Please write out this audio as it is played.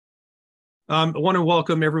I want to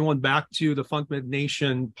welcome everyone back to the FuncMed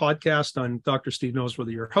Nation podcast. I'm Dr. Steve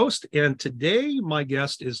Noseworthy, your host. And today my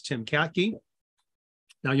guest is Tim Katke.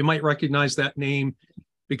 Now, you might recognize that name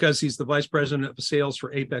because he's the vice president of sales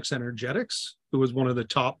for Apex Energetics, who is one of the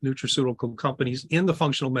top nutraceutical companies in the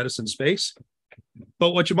functional medicine space.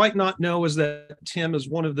 But what you might not know is that Tim is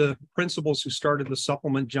one of the principals who started the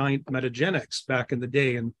supplement giant Metagenics back in the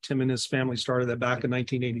day, and Tim and his family started that back in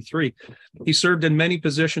 1983. He served in many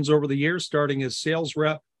positions over the years, starting as sales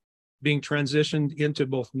rep, being transitioned into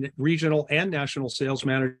both regional and national sales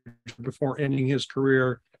manager before ending his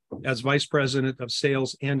career as vice president of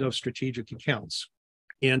sales and of strategic accounts.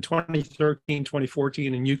 In 2013,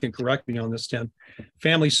 2014, and you can correct me on this, Tim,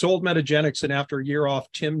 family sold Metagenics, and after a year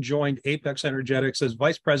off, Tim joined Apex Energetics as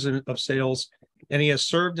vice president of sales, and he has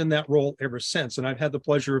served in that role ever since. And I've had the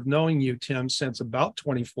pleasure of knowing you, Tim, since about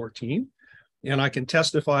 2014, and I can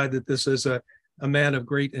testify that this is a man of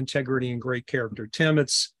great integrity and great character. Tim,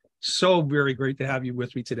 it's so very great to have you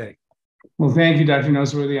with me today. Well, thank you, Dr.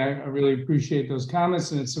 Noseworthy. I really appreciate those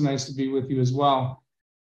comments, and it's so nice to be with you as well.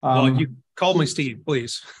 Well, you call me Steve,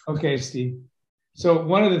 please. Okay, Steve. So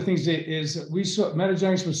one of the things is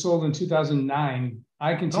Metagenics was sold in 2009.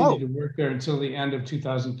 I continued to work there until the end of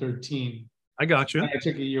 2013. I got you. I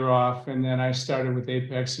took a year off, and then I started with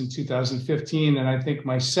Apex in 2015. And I think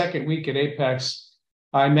my second week at Apex,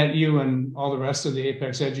 I met you and all the rest of the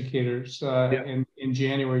Apex educators in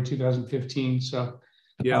January 2015. So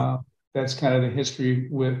that's kind of the history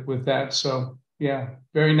with that. So yeah,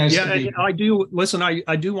 very nice. Yeah, I do. Listen,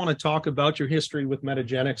 I do want to talk about your history with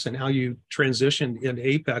Metagenics and how you transitioned into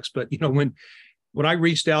Apex. But when I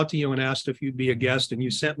reached out to you and asked if you'd be a guest, and you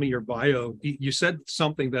sent me your bio, you said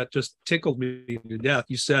something that just tickled me to death.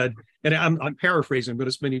 You said, and I'm paraphrasing, but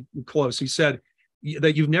it's been close. You said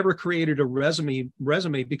that you've never created a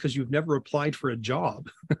resume because you've never applied for a job.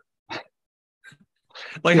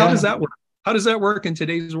 How does that work? How does that work in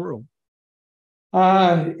today's world?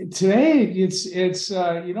 Today it's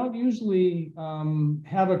you don't usually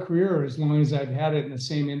have a career as long as I've had it in the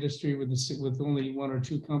same industry with only one or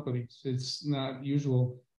two companies. It's not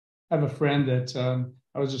usual. I have a friend that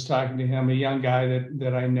I was just talking to him, a young guy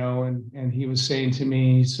that I know, and he was saying to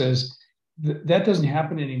me, he says that doesn't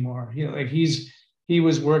happen anymore. He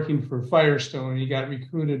was working for Firestone. He got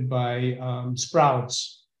recruited by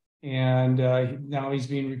Sprouts. And now he's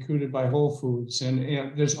being recruited by Whole Foods.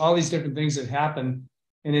 And there's all these different things that happen.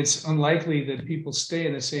 And it's unlikely that people stay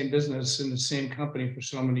in the same business, in the same company for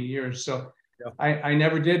so many years. So I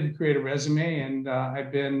never did create a resume. And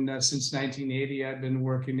I've been, since 1980, I've been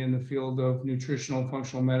working in the field of nutritional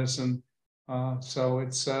functional medicine. So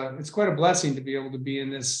it's quite a blessing to be able to be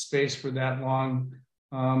in this space for that long.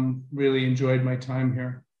 Really enjoyed my time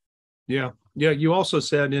here. Yeah. Yeah, you also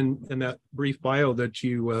said in that brief bio that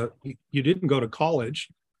you didn't go to college.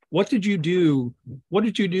 What did you do? What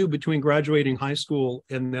did you do between graduating high school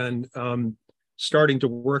and then starting to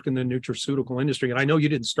work in the nutraceutical industry? And I know you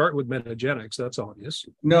didn't start with Metagenics. That's obvious.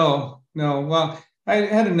 No. Well, I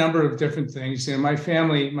had a number of different things. My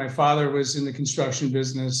family, my father was in the construction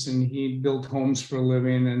business, and he built homes for a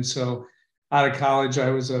living. And so, out of college, I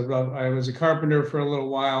was a carpenter for a little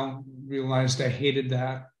while. Realized I hated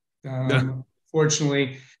that.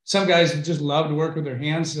 Fortunately, some guys just love to work with their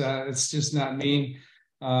hands. It's just not me.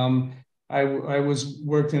 I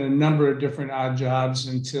worked in a number of different odd jobs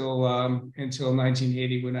until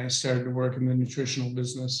 1980, when I started to work in the nutritional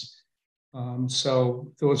business.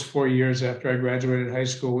 So those 4 years after I graduated high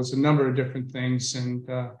school was a number of different things. And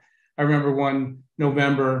I remember one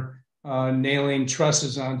November nailing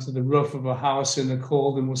trusses onto the roof of a house in the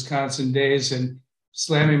cold in Wisconsin days and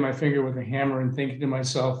slamming my finger with a hammer and thinking to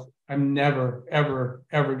myself, I'm never, ever,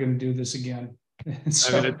 ever going to do this again.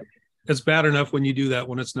 So, it's bad enough when you do that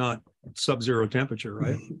when it's not sub-zero temperature,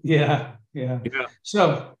 right? Yeah.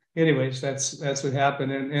 So anyways, that's what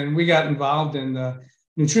happened. And we got involved in the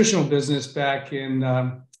nutritional business back in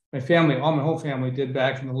my whole family did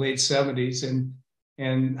back in the late 70s.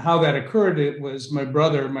 And how that occurred, it was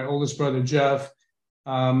my oldest brother, Jeff.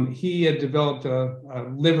 He had developed a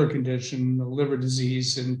liver condition, a liver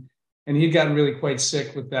disease, and he'd gotten really quite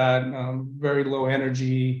sick with that, very low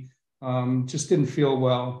energy, just didn't feel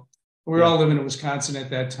well. We were all living in Wisconsin at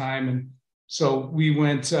that time. And so he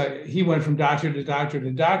went from doctor to doctor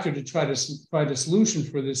to try to find a solution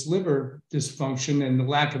for this liver dysfunction and the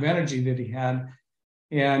lack of energy that he had.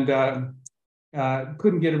 And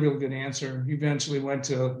couldn't get a real good answer. He eventually went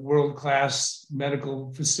to a world-class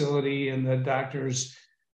medical facility, and the doctors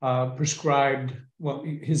prescribed,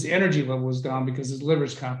 his energy level was down because his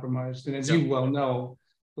liver's compromised. And as you well know,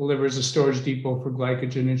 the liver is a storage depot for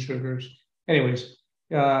glycogen and sugars. Anyways,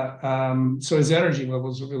 So his energy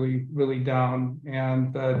levels were really, really down.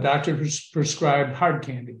 And the doctor prescribed hard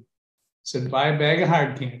candy. Said, buy a bag of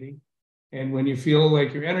hard candy. And when you feel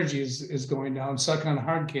like your energy is going down, suck on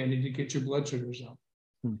hard candy to get your blood sugars up.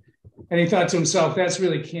 And he thought to himself, that's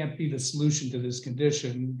really can't be the solution to this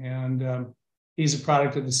condition. And he's a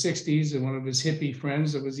product of the 60s, and one of his hippie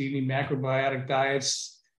friends that was eating macrobiotic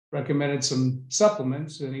diets recommended some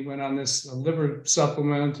supplements. And he went on this liver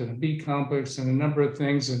supplement and a B complex and a number of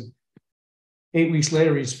things. And 8 weeks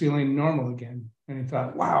later, he's feeling normal again. And he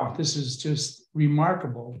thought, wow, this is just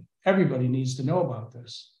remarkable. Everybody needs to know about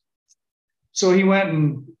this. So he went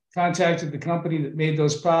and contacted the company that made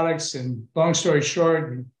those products, and long story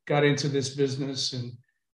short, he got into this business and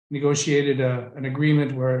negotiated an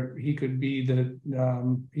agreement where he could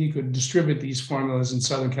he could distribute these formulas in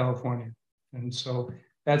Southern California. And so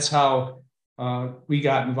that's how we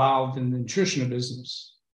got involved in the nutrition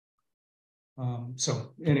business.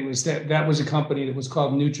 So anyways, that was a company that was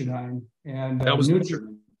called Nutradyne. And that was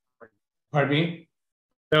Nutradyne. Pardon me?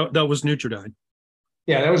 That was Nutradyne.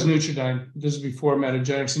 Yeah, that was Nutradyne. This is before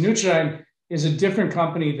Metagenics. And Nutradyne is a different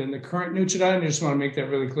company than the current Nutradyne. I just want to make that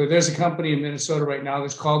really clear. There's a company in Minnesota right now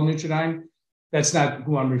that's called Nutradyne. That's not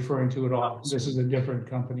who I'm referring to at all. This is a different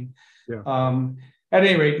company. Yeah. At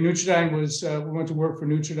any rate, Nutradyne was, we went to work for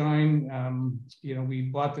Nutradyne. We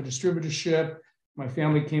bought the distributorship. My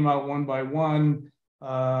family came out one by one.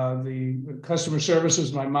 The customer service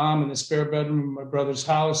was my mom in the spare bedroom of my brother's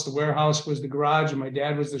house. The warehouse was the garage, and my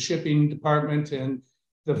dad was the shipping department, and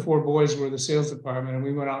the 4 boys were the sales department. And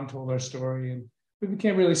we went out and told our story, and we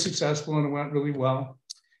became really successful, and it went really well.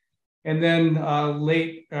 And then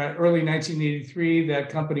early 1983, that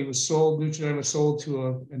company was sold. Nutradyne was sold to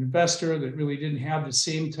an investor that really didn't have the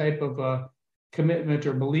same type of commitment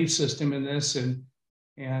or belief system in this, and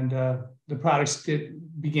the products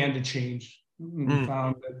began to change. We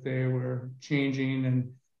found that they were changing,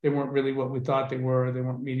 and they weren't really what we thought they were. They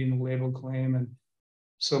weren't meeting the label claim. And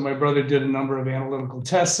so my brother did a number of analytical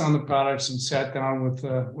tests on the products and sat down with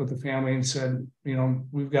the family and said,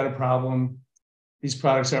 we've got a problem. These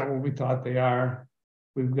products aren't what we thought they are.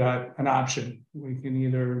 We've got an option. We can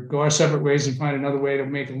either go our separate ways and find another way to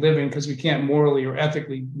make a living, because we can't morally or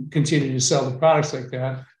ethically continue to sell the products like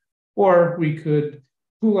that, or we could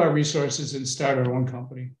pool our resources and start our own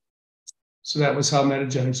company. So that was how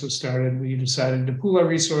Metagenics was started. We decided to pool our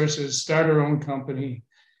resources, start our own company.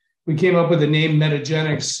 We came up with the name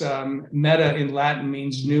Metagenics. Meta in Latin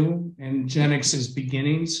means new, and genics is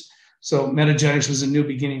beginnings. So Metagenics was a new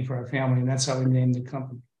beginning for our family, and that's how we named the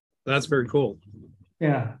company. That's very cool.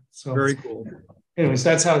 Yeah. So very cool. Anyways,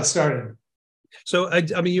 that's how it started. So, I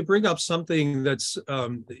mean, you bring up something that's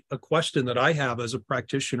a question that I have as a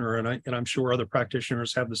practitioner, and I'm sure other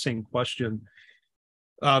practitioners have the same question.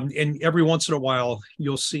 And every once in a while,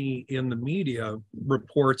 you'll see in the media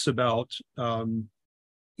reports about,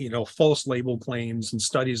 false label claims and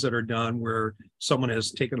studies that are done where someone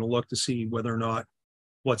has taken a look to see whether or not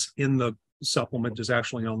what's in the supplement is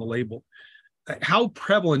actually on the label. How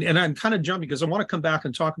prevalent, and I'm kind of jumping because I want to come back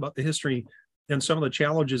and talk about the history and some of the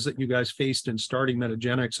challenges that you guys faced in starting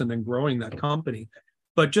Metagenics and then growing that company.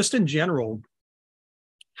 But just in general,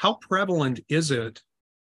 how prevalent is it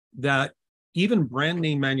that even brand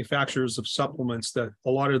name manufacturers of supplements that a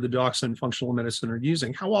lot of the docs in functional medicine are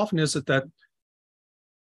using, how often is it that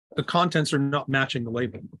the contents are not matching the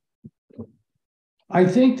label? I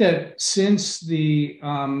think that since the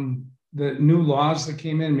new laws that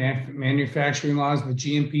came in, manufacturing laws, the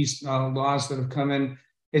GMP laws that have come in,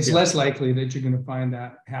 it's less likely that you're going to find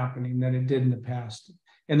that happening than it did in the past.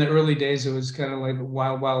 In the early days, it was kind of like a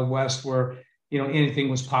wild, wild west where, anything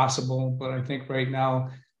was possible. But I think right now,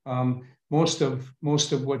 most of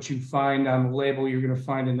what you find on the label, you're going to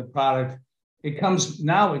find in the product. It comes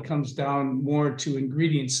down more to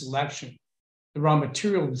ingredient selection, the raw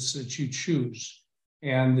materials that you choose,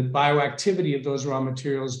 and the bioactivity of those raw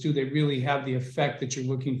materials. Do they really have the effect that you're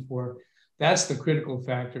looking for? That's the critical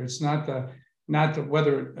factor. It's not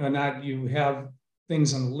whether or not you have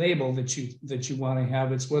things on the label that you want to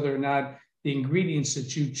have. It's whether or not the ingredients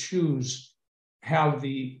that you choose have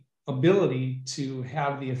the ability to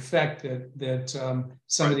have the effect that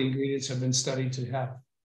some of the ingredients have been studied to have.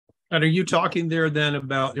 And are you talking there then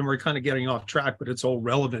about, and we're kind of getting off track, but it's all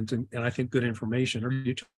relevant and I think good information. Are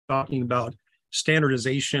you talking about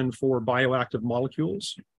standardization for bioactive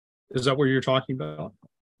molecules? Is that what you're talking about?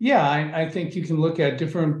 Yeah, I think you can look at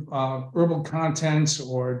different herbal contents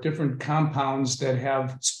or different compounds that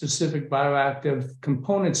have specific bioactive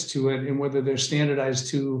components to it, and whether they're standardized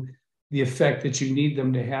to the effect that you need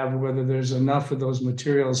them to have, or whether there's enough of those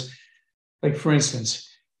materials. Like, for instance,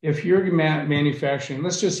 if you're manufacturing,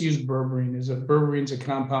 let's just use berberine. Berberine's a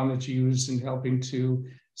compound that's used in helping to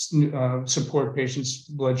support patients'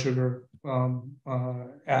 blood sugar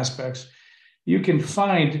aspects. You can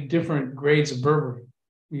find different grades of berberine.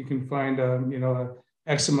 You can find,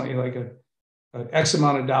 X amount, like an X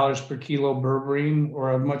amount of dollars per kilo berberine,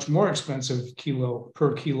 or a much more expensive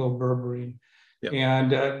per kilo berberine. Yep.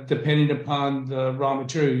 And depending upon the raw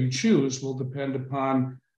material you choose will depend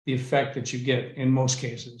upon the effect that you get in most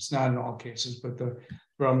cases, not in all cases, but the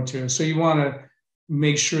raw material. So you want to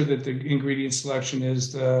make sure that the ingredient selection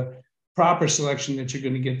is the proper selection, that you're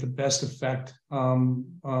going to get the best effect from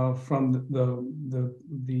the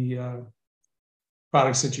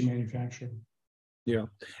products that you manufacture. Yeah.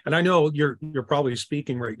 And I know you're probably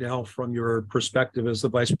speaking right now from your perspective as the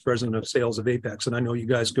vice president of sales of Apex. And I know you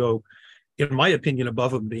guys go, in my opinion,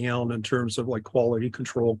 above and beyond in terms of like quality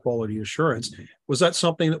control, quality assurance. Was that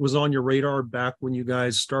something that was on your radar back when you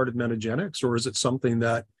guys started Metagenics, or is it something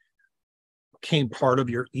that became part of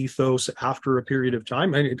your ethos after a period of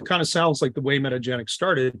time? And it kind of sounds like the way Metagenics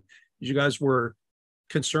started, you guys were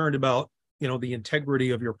concerned about, the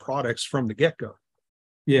integrity of your products from the get-go.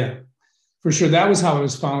 Yeah, for sure. That was how it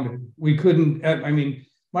was founded. We couldn't,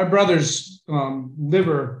 my brother's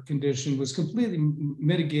liver condition was completely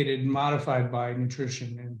mitigated and modified by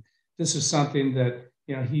nutrition. And this is something that,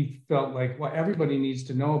 he felt like, well, everybody needs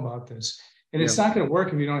to know about this. And it's not going to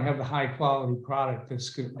work if you don't have the high quality product that's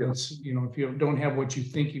good. If you don't have what you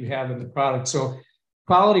think you have in the product. So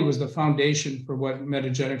quality was the foundation for what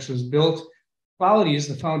Metagenics was built. Quality is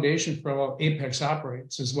the foundation for how Apex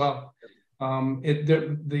operates as well.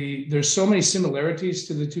 There's so many similarities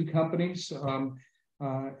to the two companies.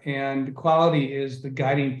 And quality is the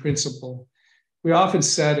guiding principle. We often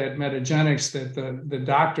said at Metagenics that the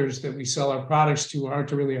doctors that we sell our products to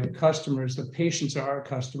aren't really our customers. The patients are our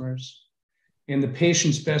customers, and the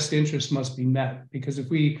patient's best interest must be met. Because if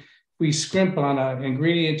we scrimp on an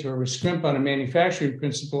ingredient or we scrimp on a manufacturing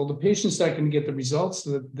principle, the patient's not going to get the results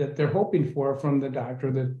that they're hoping for from the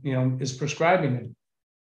doctor that is prescribing it.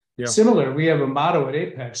 Yeah. Similar, we have a motto at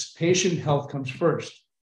Apex: patient health comes first.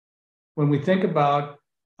 When we think about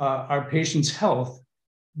our patient's health,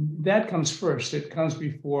 that comes first. It comes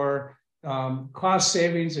before cost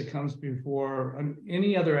savings. It comes before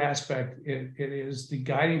any other aspect. It is the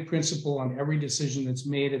guiding principle on every decision that's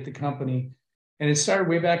made at the company. And it started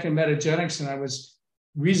way back in Metagenics. And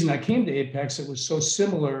reason I came to Apex, it was so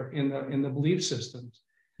similar in the belief systems.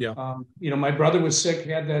 Yeah. My brother was sick,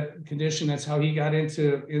 had that condition. That's how he got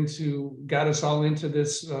got us all into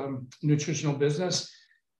this nutritional business.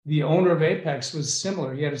 The owner of Apex was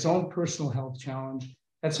similar. He had his own personal health challenge.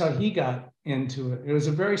 That's how he got into it. It was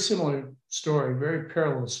a very similar story, very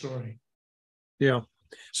parallel story. Yeah.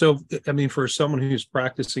 So, for someone who's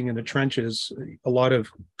practicing in the trenches, a lot of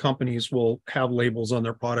companies will have labels on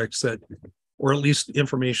their products or at least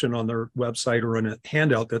information on their website or in a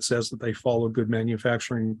handout that says that they follow good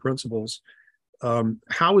manufacturing principles.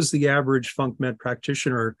 How is the average FuncMed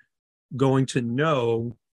practitioner going to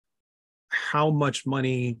know how much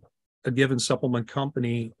money a given supplement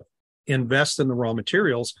company invests in the raw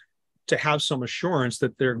materials to have some assurance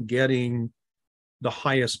that they're getting the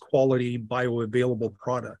highest quality bioavailable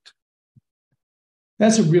product?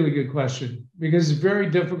 That's a really good question, because it's very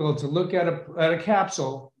difficult to look at a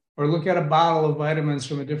capsule or look at a bottle of vitamins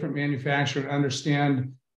from a different manufacturer and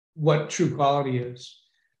understand what true quality is.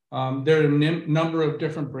 There are a number of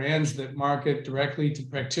different brands that market directly to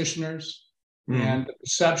practitioners. And the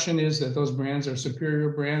perception is that those brands are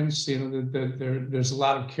superior brands. There's a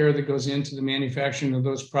lot of care that goes into the manufacturing of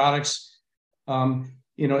those products. I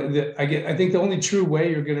think the only true way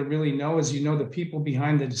you're going to really know is the people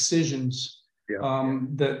behind the decisions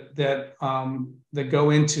that go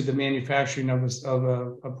into the manufacturing of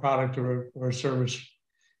a product or a service.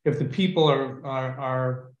 If the people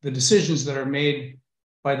are the decisions that are made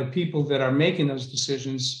by the people that are making those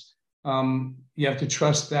decisions, you have to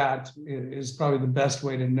trust that is probably the best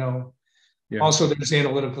way to know. Yeah. Also, there's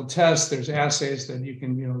analytical tests, there's assays that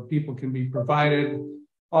people can be provided,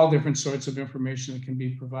 all different sorts of information that can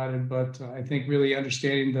be provided. But I think really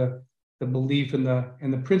understanding the belief and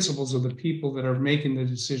the principles of the people that are making the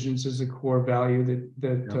decisions is a core value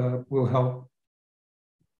that will help.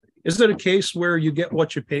 Is it a case where you get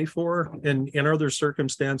what you pay for, and in other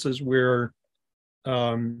circumstances where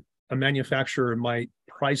a manufacturer might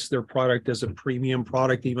price their product as a premium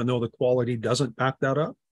product, even though the quality doesn't back that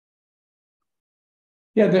up?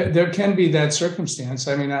 Yeah, there can be that circumstance.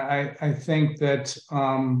 I think that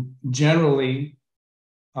generally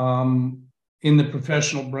in the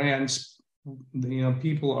professional brands,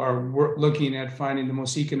 People are looking at finding the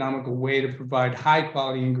most economical way to provide high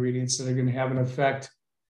quality ingredients that are going to have an effect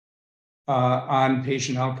on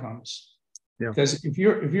patient outcomes. Yeah. Because if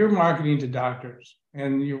you're marketing to doctors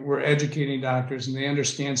and we're educating doctors and they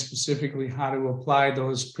understand specifically how to apply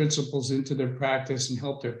those principles into their practice and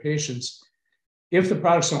help their patients, if the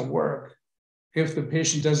products don't work, if the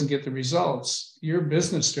patient doesn't get the results, your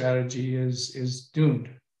business strategy is doomed.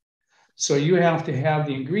 So you have to have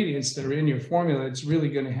the ingredients that are in your formula that's really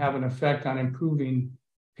going to have an effect on improving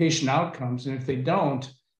patient outcomes. And if they don't,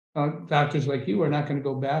 doctors like you are not going to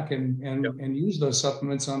go back and use those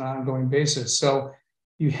supplements on an ongoing basis. So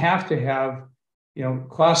you have to have,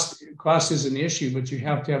 cost is an issue, but you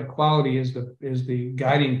have to have quality as the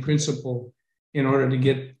guiding principle in order to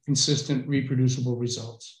get consistent, reproducible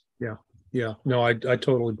results. Yeah. Yeah, no, I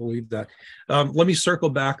totally believe that. Let me circle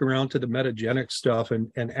back around to the Metagenics stuff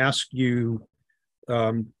and ask you,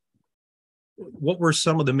 what were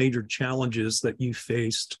some of the major challenges that you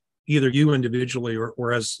faced, either you individually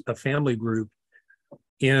or as a family group,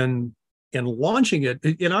 in launching it?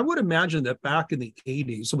 And I would imagine that back in the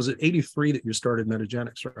 80s, so was it 83 that you started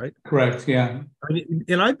Metagenics, right? Correct, yeah.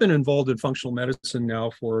 And I've been involved in functional medicine now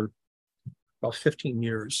for about 15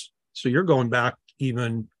 years. So you're going back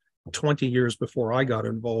even 20 years before I got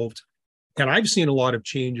involved. And I've seen a lot of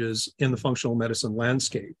changes in the functional medicine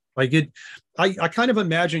landscape. I kind of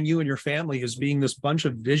imagine you and your family as being this bunch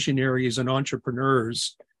of visionaries and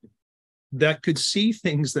entrepreneurs that could see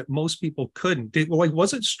things that most people couldn't.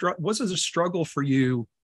 Was it a struggle for you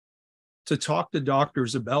to talk to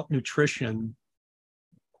doctors about nutrition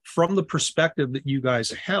from the perspective that you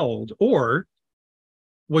guys held, or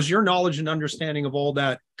was your knowledge and understanding of all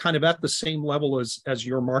that kind of at the same level as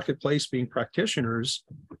your marketplace being practitioners?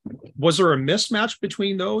 Was there a mismatch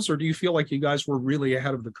between those, or do you feel like you guys were really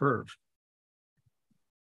ahead of the curve?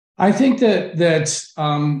 I think that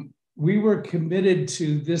we were committed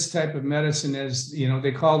to this type of medicine as,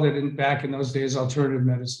 they called it back in those days, alternative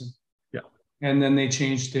medicine. Yeah. And then they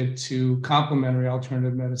changed it to complementary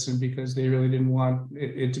alternative medicine because they really didn't want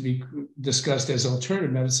it to be discussed as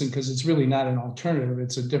alternative medicine, because it's really not an alternative.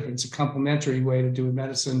 It's a complementary way to do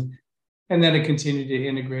medicine. And then it continued to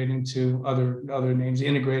integrate into other names,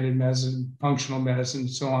 integrated medicine, functional medicine, and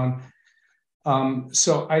so on.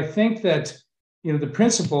 So I think that, the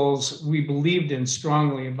principles we believed in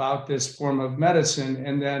strongly about this form of medicine,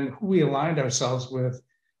 and then who we aligned ourselves with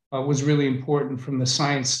was really important from the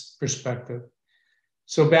science perspective.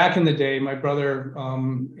 So back in the day, my brother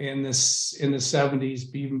in the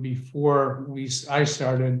 70s, even before I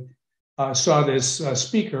started, saw this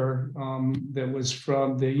speaker that was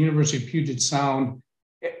from the University of Puget Sound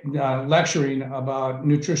lecturing about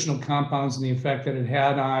nutritional compounds and the effect that it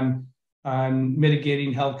had on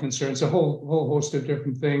mitigating health concerns, a whole host of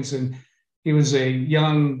different things. And he was a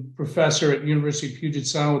young professor at University of Puget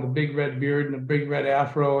Sound with a big red beard and a big red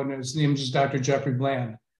afro, and his name was Dr. Jeffrey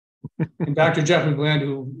Bland. And Dr. Jeffrey Bland,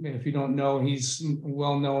 who, if you don't know, he's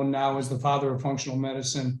well known now as the father of functional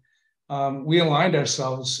medicine. We aligned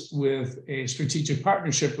ourselves with a strategic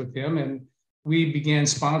partnership with him, and we began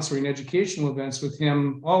sponsoring educational events with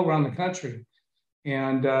him all around the country.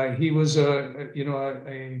 And he was a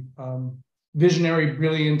visionary,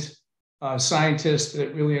 brilliant scientist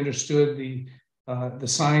that really understood the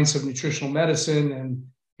science of nutritional medicine,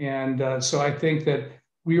 and so I think that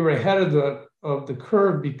we were ahead of the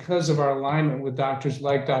curve because of our alignment with doctors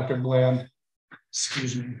like Dr. Bland.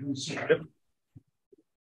 Excuse me.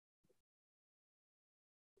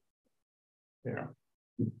 There.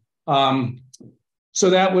 So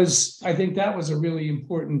I think that was a really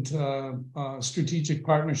important strategic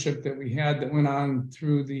partnership that we had that went on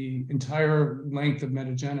through the entire length of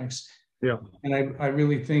Metagenics. Yeah. And I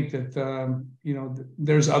really think that,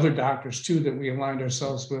 there's other doctors too that we aligned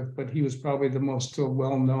ourselves with, but he was probably the most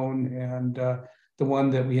well-known and the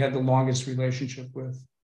one that we had the longest relationship with.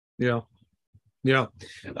 Yeah. Yeah.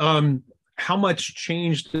 How much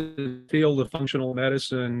changed the field of functional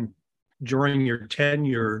medicine during your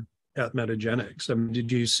tenure at Metagenics? I mean,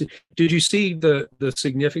 did you see the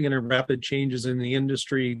significant and rapid changes in the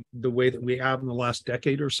industry the way that we have in the last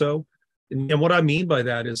decade or so? And what I mean by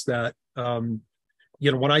that is that,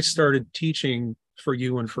 when I started teaching for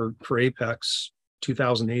you and for Apex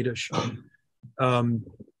 2008-ish,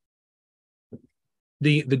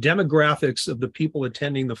 the demographics of the people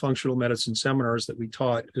attending the functional medicine seminars that we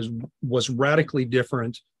taught was radically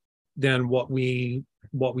different than what we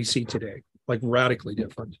see today, like radically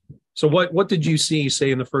different. So what did you see,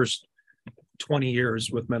 say, in the first 20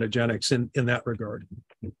 years with Metagenics in that regard?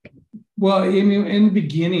 Well, in the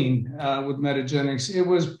beginning with Metagenics, it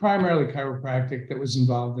was primarily chiropractic that was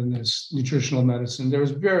involved in this nutritional medicine. There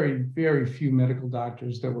was very, very few medical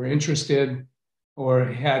doctors that were interested or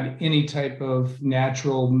had any type of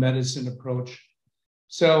natural medicine approach.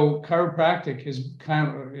 So chiropractic has kind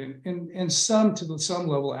of, in some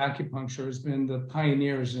level, acupuncture has been the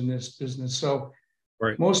pioneers in this business. So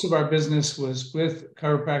Right. most of our business was with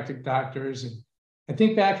chiropractic doctors, and I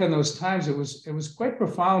think back in those times, it was quite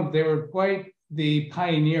profound. They were quite the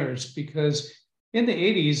pioneers because in the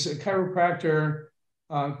 80s, a chiropractor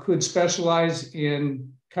could specialize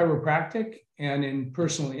in chiropractic and in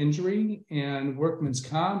personal injury and workman's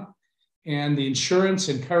comp, and the insurance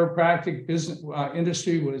and chiropractic business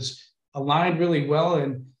industry was aligned really well,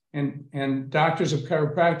 and doctors of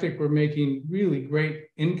chiropractic were making really great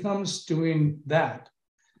incomes doing that.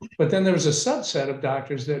 But then there was a subset of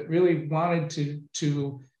doctors that really wanted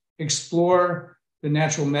to explore the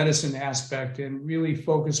natural medicine aspect and really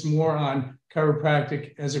focus more on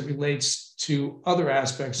chiropractic as it relates to other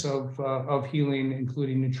aspects of healing,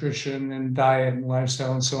 including nutrition and diet and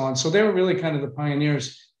lifestyle and so on. So they were really kind of the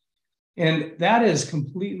pioneers. And that has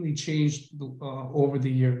completely changed over the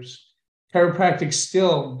years. Chiropractic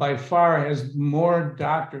still by far has more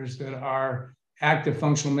doctors that are active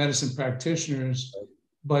functional medicine practitioners,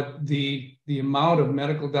 but the amount of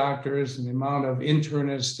medical doctors and the amount of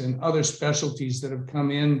internists and other specialties that have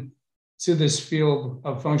come in to this field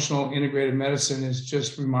of functional integrated medicine is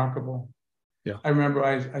just remarkable. Yeah. I remember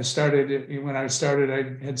I had San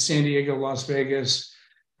Diego, Las Vegas,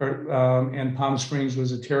 and Palm Springs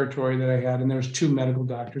was a territory that I had, and there's 2 medical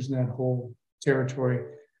doctors in that whole territory.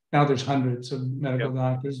 Now there's hundreds of medical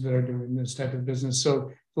doctors that are doing this type of business.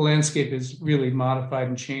 So the landscape is really modified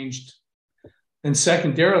and changed. And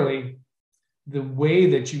secondarily, the way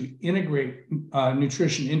that you integrate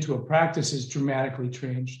nutrition into a practice is dramatically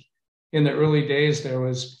changed. In the early days, there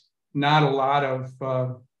was not a lot of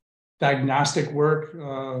diagnostic work.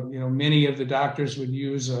 Many of the doctors would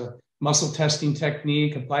use a muscle testing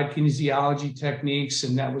technique, applied kinesiology techniques,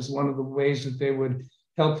 and that was one of the ways that they would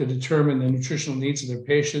help to determine the nutritional needs of their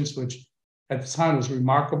patients, which at the time was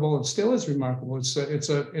remarkable and still is remarkable.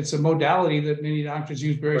 It's a modality that many doctors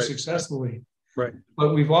use very successfully. Right.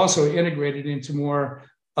 But we've also integrated into more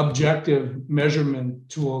objective measurement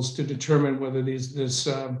tools to determine whether these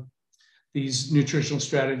nutritional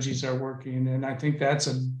strategies are working. And I think that's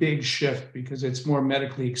a big shift because it's more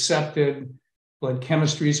medically accepted. Blood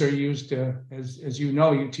chemistries are used to, as you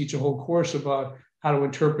know, you teach a whole course about how to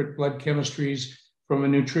interpret blood chemistries from a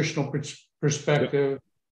nutritional perspective,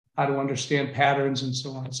 how to understand patterns and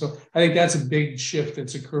so on. So I think that's a big shift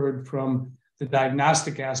that's occurred from the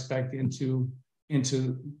diagnostic aspect into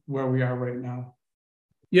where we are right now.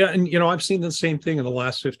 Yeah. And, I've seen the same thing in the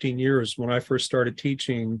last 15 years. When I first started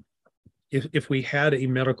teaching, if we had a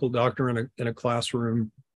medical doctor in a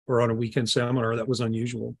classroom or on a weekend seminar, that was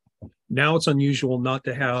unusual. Now it's unusual not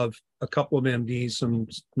to have a couple of MDs, some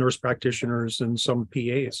nurse practitioners, and some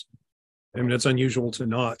PAs. I mean, it's unusual to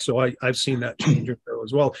not. So I've seen that change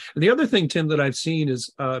as well. And the other thing, Tim, that I've seen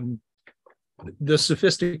is the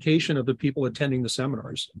sophistication of the people attending the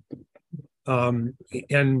seminars. And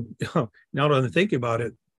now that I'm thinking about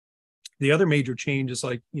it, the other major change is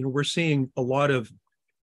we're seeing a lot of,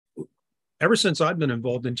 ever since I've been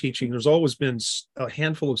involved in teaching, there's always been a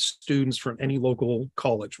handful of students from any local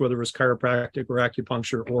college, whether it's chiropractic or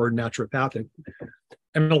acupuncture or naturopathic.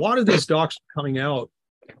 And a lot of these docs coming out,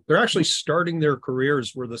 they're actually starting their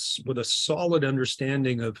careers with a solid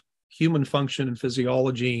understanding of human function and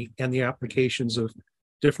physiology and the applications of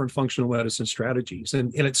different functional medicine strategies.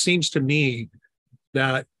 And it seems to me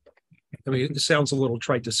that, it sounds a little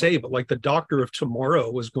trite to say, but the doctor of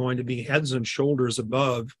tomorrow is going to be heads and shoulders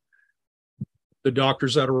above the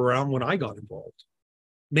doctors that are around when I got involved,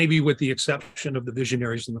 maybe with the exception of the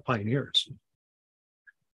visionaries and the pioneers.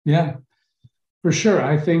 Yeah, for sure.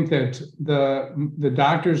 I think that the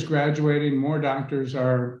doctors graduating, more doctors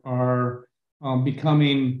are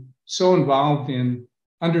becoming so involved in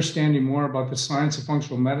understanding more about the science of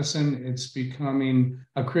functional medicine. It's becoming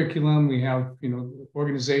a curriculum. We have,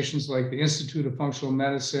 organizations like the Institute of Functional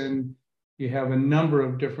Medicine. You have a number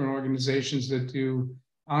of different organizations that do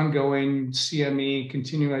ongoing CME,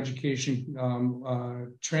 continuing education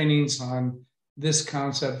trainings on this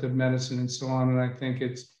concept of medicine and so on. And I think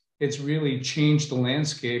it's really changed the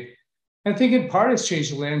landscape. I think in part it's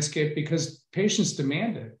changed the landscape because patients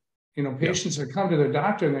demand it. Patients are come to their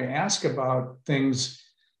doctor and they ask about things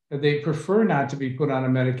that they prefer not to be put on a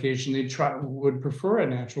medication. They would prefer a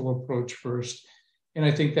natural approach first. And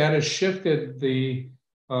I think that has shifted the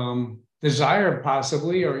desire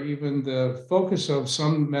possibly, or even the focus of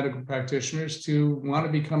some medical practitioners to want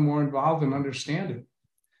to become more involved and understand it.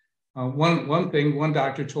 One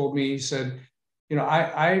doctor told me, he said,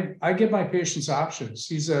 I give my patients options.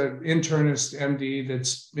 He's an internist MD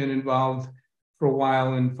that's been involved for a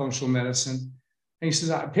while in functional medicine. And he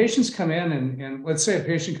says, patients come in and let's say a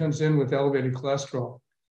patient comes in with elevated cholesterol.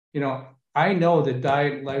 I know that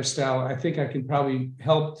diet and lifestyle, I think I can probably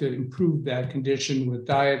help to improve that condition with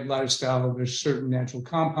diet, lifestyle. There's certain natural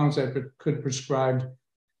compounds I could prescribe.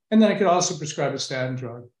 And then I could also prescribe a statin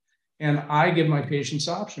drug. And I give my patients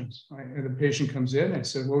options. And the patient comes in and I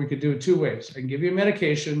said, well, we could do it two ways. I can give you a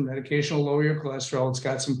medication. Medication will lower your cholesterol. It's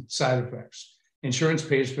got some side effects. Insurance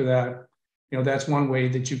pays for that. That's one way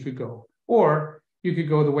that you could go. Or you could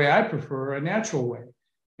go the way I prefer, a natural way.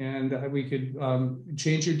 And we could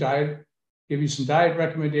change your diet, give you some diet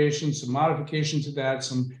recommendations, some modifications to that,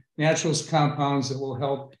 some natural compounds that will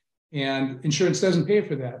help. And insurance doesn't pay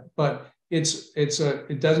for that, but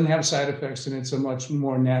it doesn't have side effects, and it's a much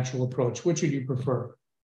more natural approach. Which would you prefer?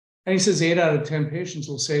 And he says 8 out of 10 patients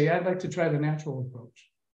will say, yeah, I'd like to try the natural approach.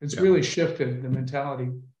 It's really shifted the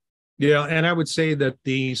mentality. Yeah, and I would say that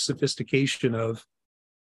the sophistication of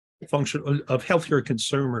healthcare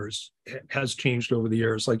consumers has changed over the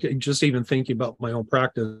years. Like, just even thinking about my own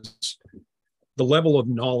practice, the level of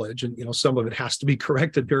knowledge, and some of it has to be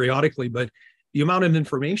corrected periodically, but the amount of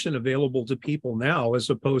information available to people now as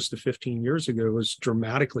opposed to 15 years ago is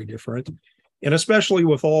dramatically different. And especially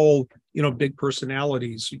with all, big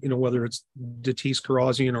personalities, whether it's Datis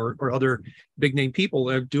Karazian or other big name people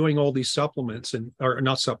that are doing all these summits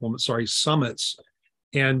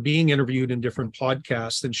and being interviewed in different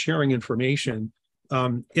podcasts and sharing information.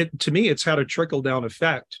 To me, it's had a trickle down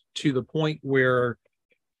effect to the point where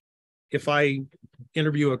if I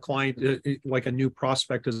interview a client, like a new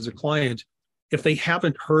prospect as a client, if they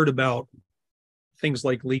haven't heard about things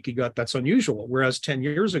like leaky gut, that's unusual. Whereas 10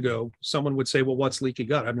 years ago, someone would say, well, what's leaky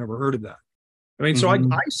gut? I've never heard of that. I mean, so I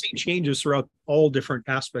see changes throughout all different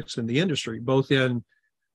aspects in the industry, both in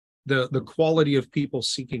the quality of people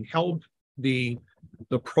seeking help, the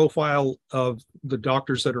profile of the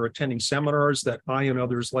doctors that are attending seminars that I and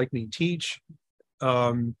others like me teach,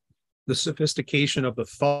 the sophistication of the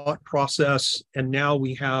thought process. And now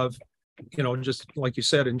we have, just like you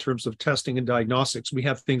said, in terms of testing and diagnostics, we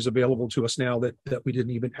have things available to us now that we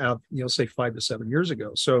didn't even have, say 5 to 7 years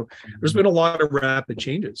ago. So there's been a lot of rapid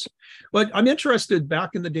changes. But I'm interested,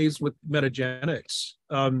 back in the days with Metagenics,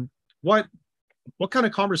 what kind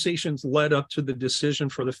of conversations led up to the decision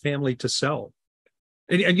for the family to sell?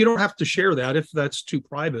 And you don't have to share that if that's too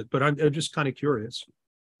private, but I'm just kind of curious.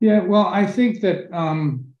 Yeah, well, I think that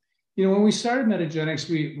when we started Metagenics,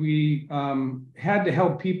 we had to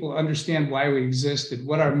help people understand why we existed,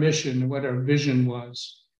 what our mission, what our vision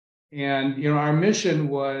was. And, our mission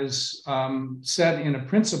was set in a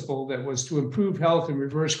principle that was to improve health and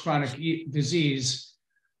reverse chronic disease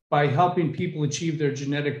by helping people achieve their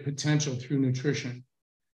genetic potential through nutrition.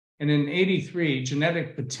 And in '83,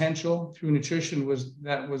 genetic potential through nutrition was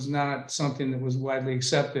not something that was widely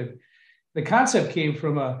accepted. The concept came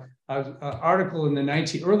from an article in the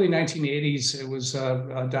early 1980s. It was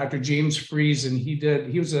Dr. James Fries, and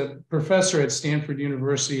he was a professor at Stanford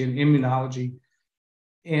University in immunology.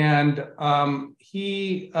 And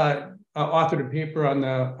he authored a paper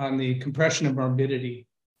on the compression of morbidity.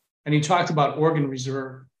 And he talked about organ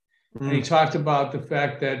reserve. And he talked about the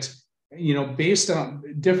fact that, based on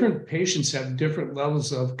different patients have different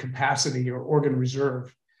levels of capacity or organ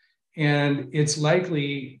reserve. And it's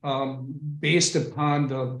likely based upon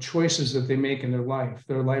the choices that they make in their life,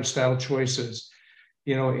 their lifestyle choices,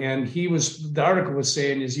 and the article was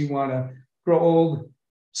saying is you want to grow old,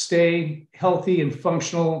 stay healthy and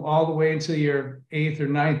functional all the way into your 8th or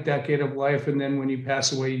 9th decade of life. And then when you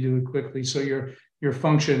pass away, you do it quickly. So your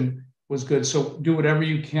function was good. So do whatever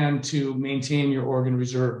you can to maintain your organ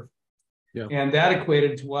reserve. Yeah. And that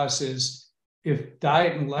equated to us is, if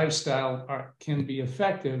diet and lifestyle can be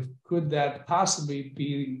effective, could that possibly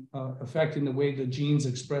be affecting the way the genes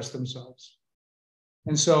express themselves?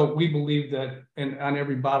 And so we believe that, and on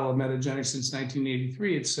every bottle of Metagenics since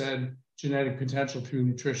 1983, it said genetic potential through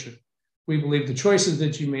nutrition. We believe the choices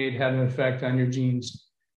that you made had an effect on your genes.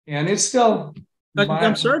 And it's still...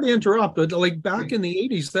 I'm sorry to interrupt, but like back in the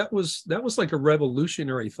 80s, that was like a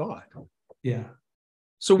revolutionary thought. Yeah.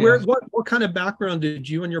 So what kind of background did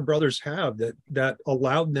you and your brothers have that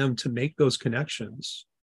allowed them to make those connections?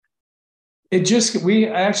 This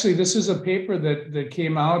is a paper that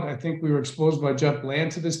came out. I think we were exposed by Jeff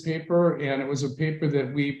Bland to this paper, and it was a paper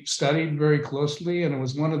that we studied very closely. And it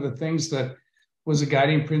was one of the things that was a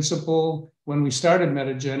guiding principle when we started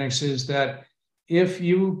Metagenics, is that if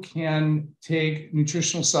you can take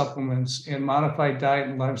nutritional supplements and modify diet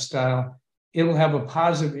and lifestyle, it will have a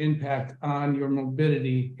positive impact on your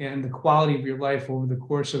morbidity and the quality of your life over the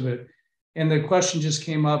course of it. And the question just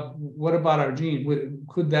came up, what about our gene?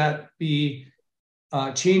 Could that be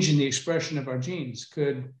changing the expression of our genes?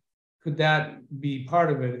 Could that be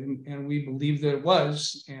part of it? And we believed that it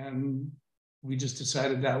was, and we just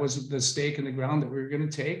decided that was the stake in the ground that we were going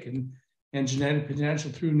to take. And genetic potential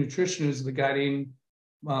through nutrition is the guiding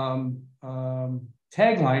tagline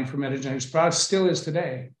for Metagenics products, still is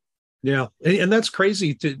today. Yeah, and that's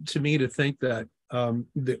crazy to me to think that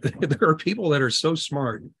there are people that are so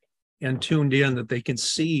smart and tuned in that they can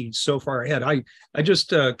see so far ahead. I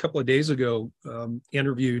just a couple of days ago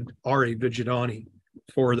interviewed Ari Vigidani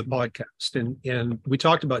for the podcast, and we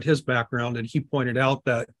talked about his background, and he pointed out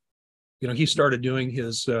that he started doing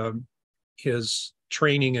his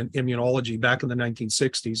training in immunology back in the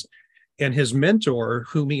 1960s, and his mentor,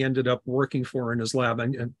 whom he ended up working for in his lab,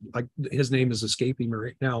 and his name is escaping me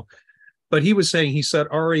right now, but he said,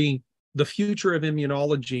 Ari, the future of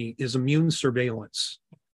immunology is immune surveillance.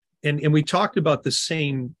 And we talked about the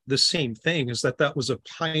same thing, is that was a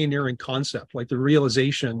pioneering concept, like the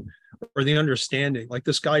realization or the understanding. Like,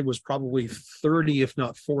 this guy was probably 30, if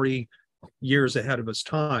not 40 years ahead of his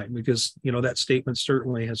time, because that statement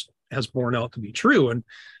certainly has borne out to be true. And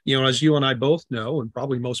as you and I both know, and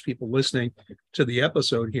probably most people listening to the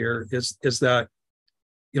episode here, is that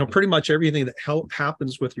pretty much everything that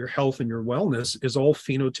happens with your health and your wellness is all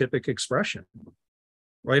phenotypic expression.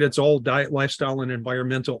 Right? It's all diet, lifestyle, and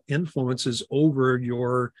environmental influences over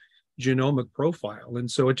your genomic profile. And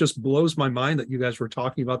so it just blows my mind that you guys were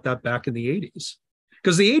talking about that back in the 80s.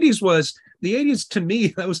 Because the 80s to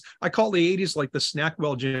me, I call the 80s like the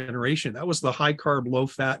Snackwell generation. That was the high carb, low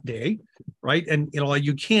fat day, right? And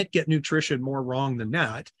you can't get nutrition more wrong than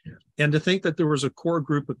that. And to think that there was a core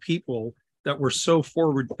group of people that were so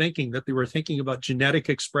forward thinking that they were thinking about genetic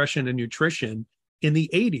expression and nutrition in the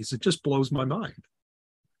 80s, it just blows my mind.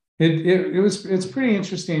 It's pretty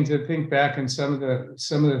interesting to think back on some of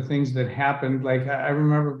the things that happened. Like, I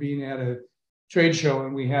remember being at a trade show,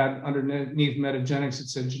 and we had underneath Metagenics, it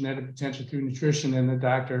said genetic potential through nutrition, and the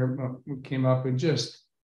doctor came up and just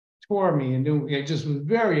tore me, and I just was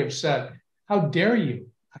very upset. How dare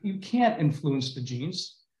you? You can't influence the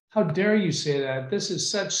genes. How dare you say that? This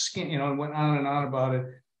is such skin, and went on and on about it.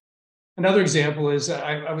 Another example is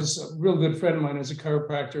I was a real good friend of mine as a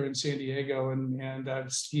chiropractor in San Diego, and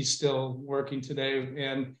he's still working today.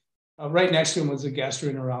 And right next to him was a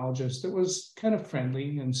gastroenterologist that was kind of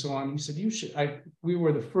friendly and so on. He said, we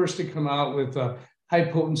were the first to come out with a high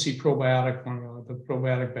potency probiotic formula, the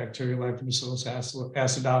probiotic bacteria, Lactobacillus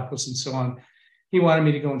acidophilus, and so on. He wanted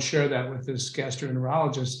me to go and share that with this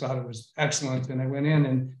gastroenterologist, thought it was excellent. And I went in,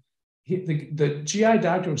 and the GI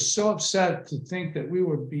doctor was so upset to think that we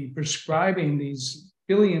would be prescribing these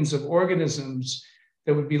billions of organisms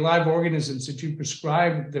that would be live organisms that you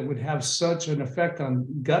prescribe that would have such an effect on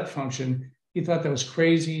gut function. He thought that was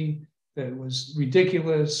crazy, that it was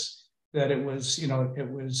ridiculous, that it was,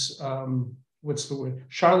 what's the word,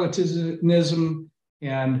 charlatanism,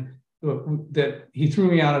 and that he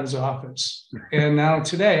threw me out of his office. And now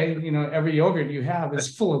today, every yogurt you have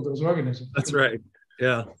is full of those organisms. That's right.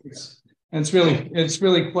 Yeah. It's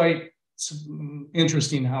really quite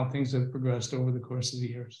interesting how things have progressed over the course of the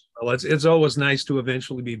years. Well, it's always nice to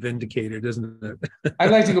eventually be vindicated, isn't it? I'd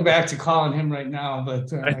like to go back to calling him right now,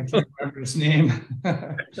 but I can't remember his name.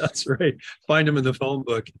 That's right. Find him in the phone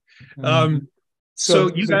book.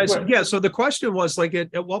 So you guys, so the question was, like,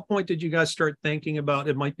 at what point did you guys start thinking about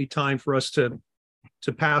it might be time for us to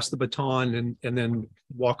pass the baton and then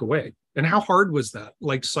walk away? And how hard was that,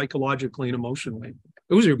 like, psychologically and emotionally?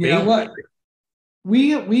 It was your baby.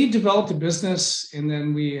 Yeah, we developed a business, and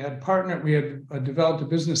then we had developed a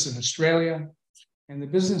business in Australia, and the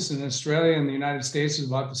business in Australia and the United States is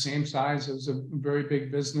about the same size. It was a very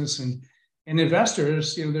big business, and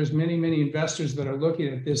investors, there's many investors that are looking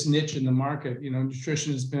at this niche in the market.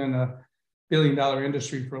 Nutrition has been a billion-dollar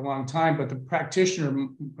industry for a long time, but the practitioner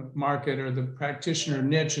market or the practitioner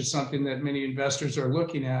niche is something that many investors are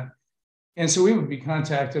looking at. And so we would be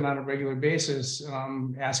contacted on a regular basis,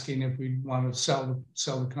 asking if we'd want to sell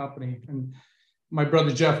the company. And my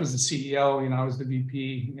brother Jeff was the CEO, I was the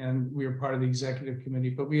VP, and we were part of the executive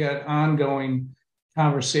committee. But we had ongoing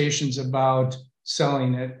conversations about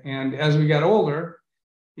selling it. And as we got older,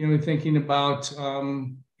 thinking about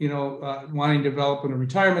wanting to develop a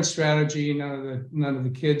retirement strategy. None of the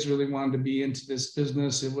kids really wanted to be into this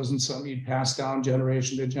business. It wasn't something you'd pass down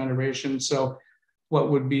generation to generation. So what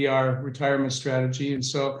would be our retirement strategy. And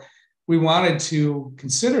so we wanted to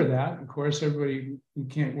consider that. Of course, everybody who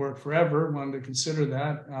can't work forever wanted to consider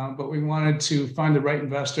that, but we wanted to find the right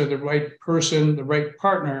investor, the right person, the right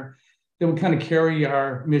partner that would kind of carry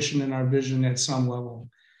our mission and our vision at some level.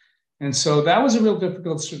 And so that was a real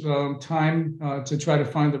difficult time to try to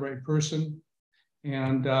find the right person.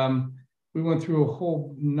 And we went through a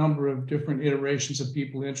whole number of different iterations of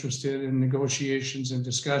people interested in negotiations and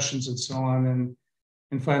discussions and so on.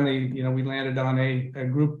 And finally, we landed on a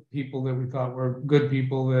group of people that we thought were good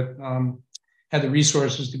people that had the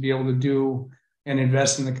resources to be able to do and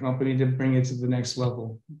invest in the company to bring it to the next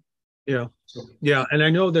level. Yeah. Yeah. And I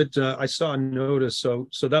know that I saw a notice. So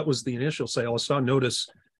that was the initial sale. I saw a notice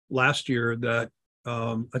last year that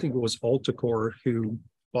I think it was Alticor who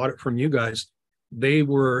bought it from you guys. They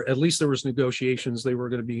were, at least there was negotiations, they were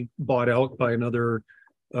going to be bought out by another,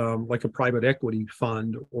 like a private equity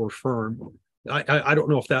fund or firm. I don't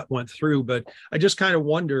know if that went through, but I just kind of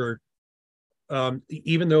wonder,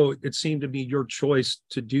 even though it seemed to be your choice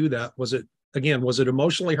to do that, was it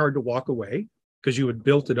emotionally hard to walk away because you had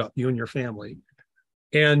built it up, you and your family?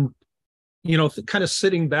 And, kind of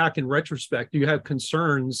sitting back in retrospect, do you have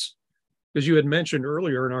concerns? Because you had mentioned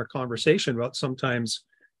earlier in our conversation about sometimes,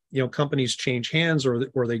 companies change hands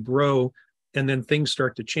or they grow and then things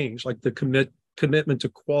start to change, like the commitment to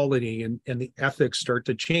quality and the ethics start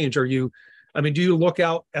to change. Do you look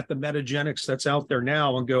out at the Metagenics that's out there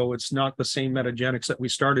now and go, it's not the same Metagenics that we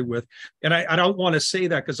started with? And I don't want to say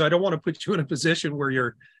that because I don't want to put you in a position where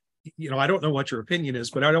you're, I don't know what your opinion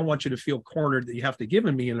is, but I don't want you to feel cornered that you have to give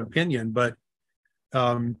me an opinion. But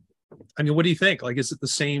what do you think? Like, is it the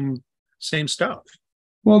same stuff?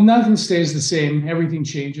 Well, nothing stays the same. Everything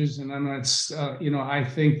changes. And I'm not, I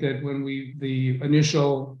think that when we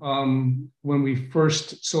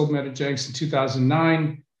first sold Metagenics in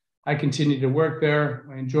 2009, I continued to work there.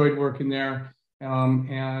 I enjoyed working there.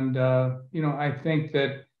 I think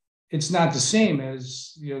that it's not the same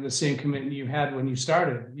as, the same commitment you had when you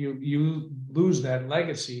started. You lose that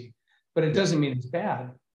legacy, but it doesn't mean it's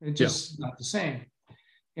bad. It's just not the same.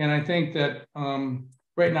 And I think that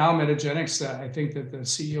right now, Metagenics, I think that the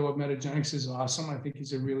CEO of Metagenics is awesome. I think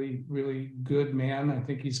he's a really, really good man. I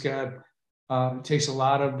think he's got, takes a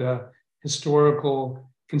lot of the historical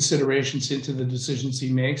considerations into the decisions he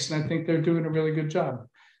makes. And I think they're doing a really good job.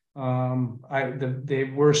 They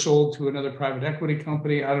were sold to another private equity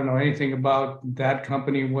company. I don't know anything about that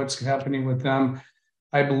company, what's happening with them.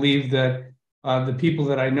 I believe that the people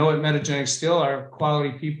that I know at Metagenics still are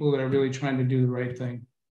quality people that are really trying to do the right thing.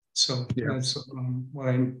 So that's what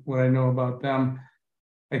I know about them.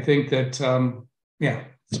 I think that, so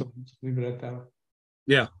leave it at that.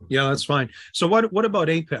 Yeah, that's fine. So what about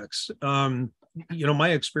Apex? My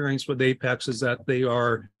experience with Apex is that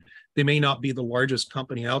they may not be the largest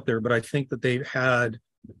company out there, but I think that they've had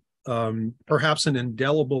perhaps an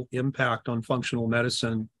indelible impact on functional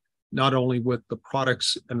medicine, not only with the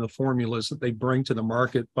products and the formulas that they bring to the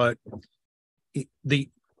market, but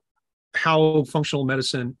how functional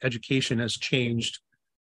medicine education has changed,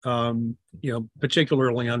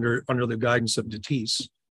 particularly under the guidance of Datis.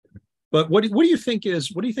 But what do you think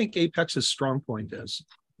Apex's strong point is?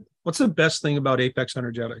 What's the best thing about Apex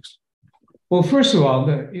Energetics? Well, first of all,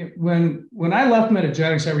 when I left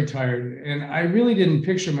Metagenics, I retired, and I really didn't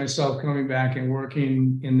picture myself coming back and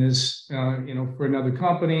working in this, for another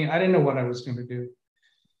company. I didn't know what I was going to do.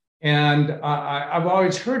 And I've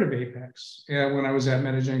always heard of Apex when I was at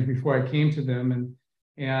Metagenics before I came to them.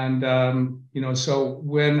 So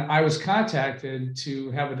when I was contacted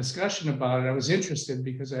to have a discussion about it, I was interested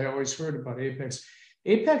because I always heard about Apex.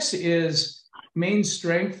 Apex's main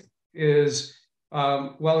strength is,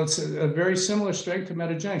 it's a very similar strength to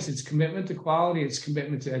Metagenics. It's commitment to quality, it's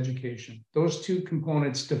commitment to education. Those two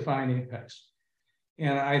components define Apex.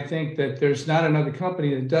 And I think that there's not another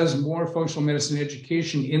company that does more functional medicine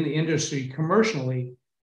education in the industry commercially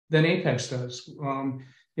than Apex does.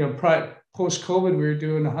 Post-COVID, we were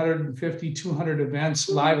doing 150, 200 events,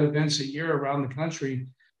 live events a year around the country.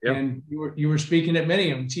 Yep. And you were speaking at many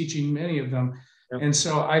of them, teaching many of them. Yep. And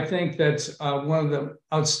so I think that one of the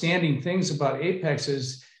outstanding things about Apex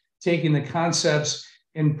is taking the concepts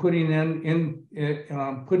and putting them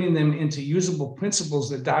into usable principles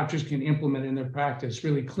that doctors can implement in their practice,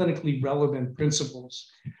 really clinically relevant principles.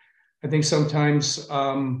 I think sometimes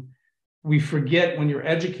we forget when you're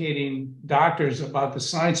educating doctors about the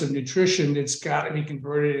science of nutrition, it's got to be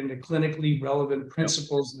converted into clinically relevant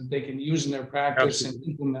principles that they can use in their practice and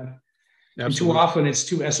implement. And too often it's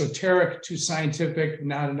too esoteric, too scientific,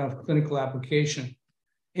 not enough clinical application.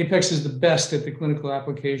 Apex is the best at the clinical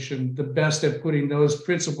application, the best at putting those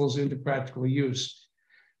principles into practical use.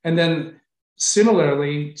 And then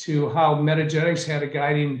similarly to how Metagenics had a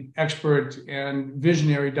guiding expert and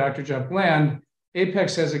visionary, Dr. Jeff Bland,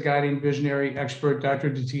 Apex has a guiding visionary expert, Dr.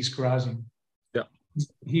 Datis Karazian. Yeah.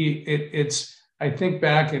 I think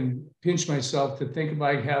back and pinch myself to think if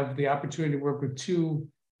I have the opportunity to work with two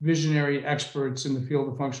visionary experts in the field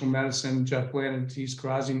of functional medicine, Jeff Bland and Datis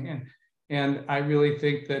Karazian. And I really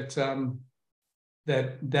think that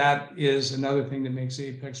that is another thing that makes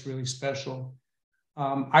Apex really special.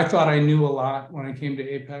 I thought I knew a lot when I came to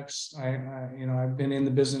Apex. I've been in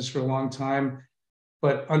the business for a long time,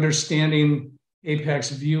 but understanding Apex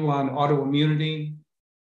view on autoimmunity,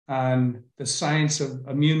 on the science of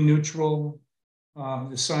immune neutral,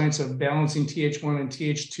 the science of balancing Th1 and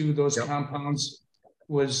Th2, those compounds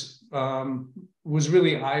was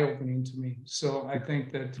really eye-opening to me. So I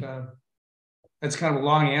think that that's kind of a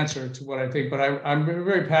long answer to what I think, but I'm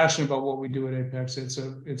very passionate about what we do at Apex. It's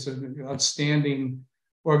an outstanding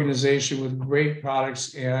organization with great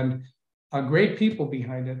products and great people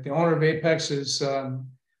behind it. The owner of Apex is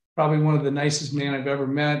probably one of the nicest men I've ever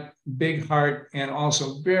met, big heart, and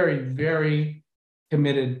also very, very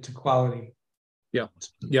committed to quality. Yeah.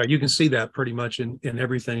 Yeah. You can see that pretty much in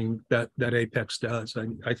everything that Apex does.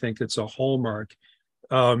 I think it's a hallmark.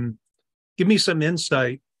 Give me some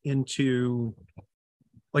insight into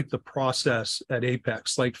like the process at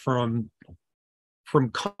Apex, like from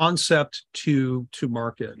concept to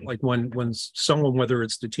market, like when someone, whether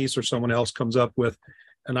it's Datis or someone else, comes up with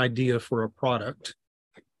an idea for a product,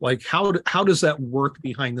 like how does that work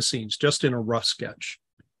behind the scenes, just in a rough sketch?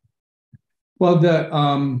 Well,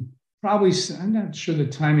 probably, I'm not sure the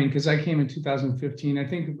timing because I came in 2015. I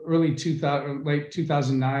think early 2000, late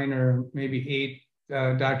 2009 or maybe 8.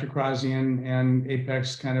 Dr. Karazian and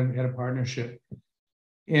Apex kind of had a partnership.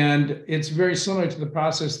 And it's very similar to the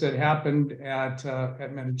process that happened at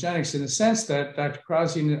Metagenics in the sense that Dr.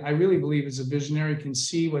 Karazian, I really believe, is a visionary, can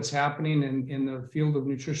see what's happening in the field of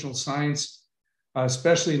nutritional science,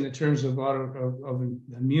 especially in the terms of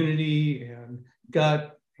immunity and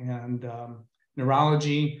gut and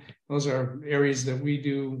neurology. Those are areas that we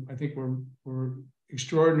do. I think we're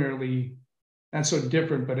extraordinarily, not so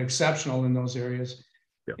different, but exceptional in those areas.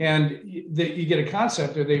 Yeah. And you get a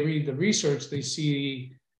concept, or they read the research, they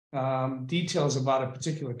see details about a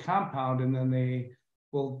particular compound, and then they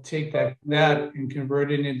will take that and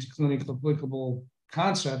convert it into clinically applicable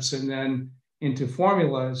concepts, and then into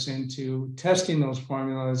formulas, into testing those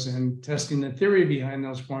formulas and testing the theory behind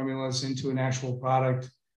those formulas into an actual product.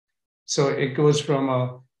 So it goes from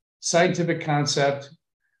a scientific concept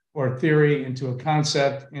or theory into a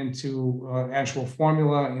concept, into actual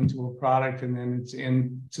formula, into a product, and then it's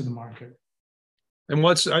into the market. And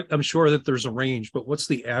I'm sure that there's a range, but what's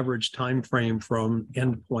the average time frame from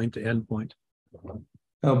endpoint to endpoint?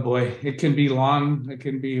 Oh boy, it can be long. It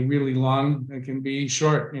can be really long. It can be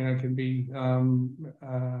short. It can be.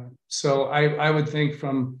 So I would think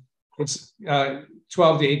from it's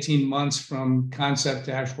 12 to 18 months from concept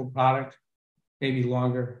to actual product, maybe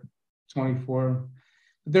longer, 24.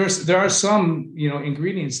 There are some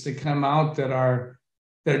ingredients that come out that are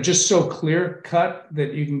just so clear cut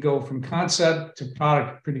that you can go from concept to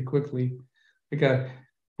product pretty quickly. Like a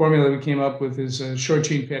formula we came up with is a short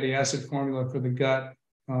chain fatty acid formula for the gut,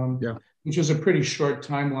 which was a pretty short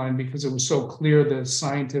timeline because it was so clear the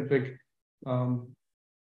scientific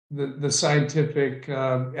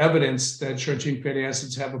evidence that short chain fatty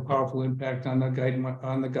acids have a powerful impact on the gut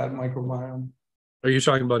microbiome. Are you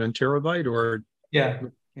talking about enterovite or? Yeah.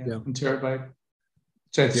 Enterovite,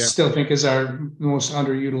 which I still think is our most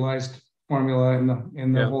underutilized formula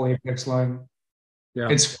in the whole Apex line. Yeah,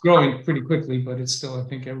 it's growing pretty quickly, but it's still, I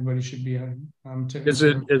think everybody should be is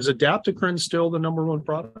adaptocrin still the number one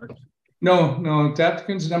product? No,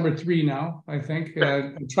 adaptocrin's number 3 now, I think.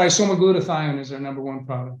 Trisomal glutathione is our number 1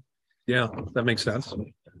 product. Yeah, that makes sense.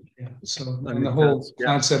 Yeah, so and the whole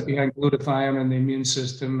concept behind glutathione and the immune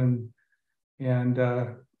system and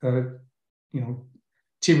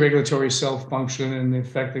T regulatory cell function and the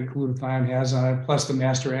effect that glutathione has on it, plus the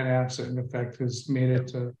master antioxidant effect has made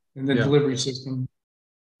it in the delivery system.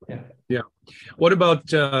 Yeah. What about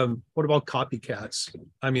copycats?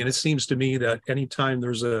 I mean, it seems to me that anytime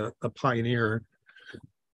there's a pioneer,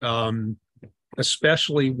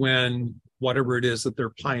 especially when whatever it is that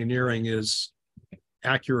they're pioneering is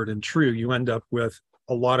accurate and true, you end up with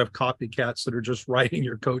a lot of copycats that are just riding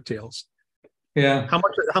your coattails. Yeah.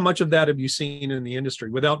 How much of that have you seen in the industry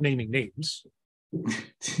without naming names?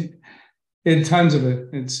 Tons of it.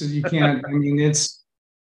 You can't. I mean,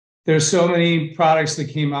 there's so many products that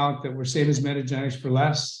came out that were same as Metagenics for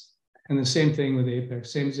less, and the same thing with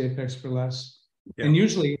Apex, same as Apex for less. Yeah. And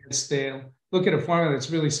usually it's stale. look at a formula that's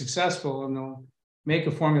really successful and they'll make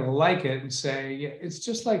a formula like it and say, yeah, it's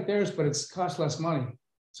just like theirs, but it's cost less money.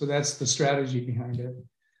 So that's the strategy behind it.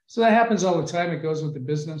 So that happens all the time. It goes with the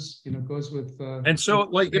business, it goes with. And so,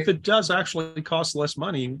 like, if it does actually cost less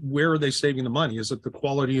money, where are they saving the money? Is it the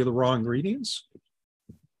quality of the raw ingredients?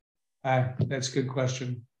 That's a good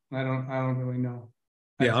question. I don't really know.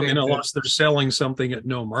 Yeah, I mean, unless they're selling something at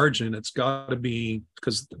no margin, it's got to be,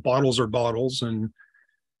 because bottles are bottles and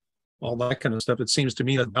all that kind of stuff. It seems to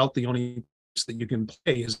me that about the only that you can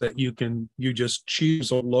play is that you just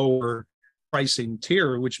choose a lower pricing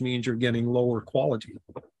tier, which means you're getting lower quality.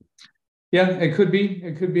 Yeah, it could be.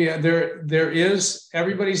 There is,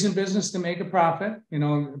 everybody's in business to make a profit.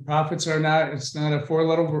 Profits are not, it's not a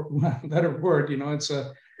 4-letter word, it's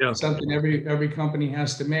something every company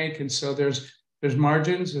has to make. And so there's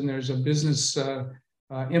margins and there's a business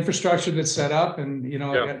infrastructure that's set up, and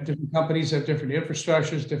different companies have different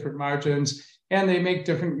infrastructures, different margins, and they make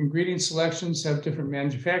different ingredient selections, have different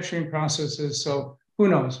manufacturing processes. So who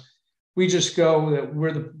knows? We just go that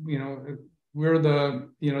we're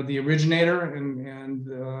the originator,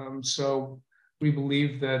 and so we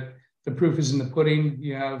believe that the proof is in the pudding.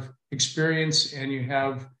 You have experience, and you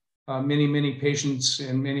have many patients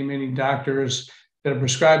and many doctors that have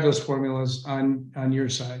prescribed those formulas on your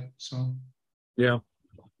side. So yeah.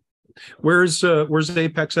 Where's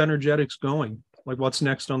Apex Energetics going? Like, what's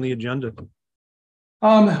next on the agenda?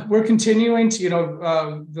 We're continuing to,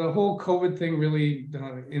 the whole COVID thing really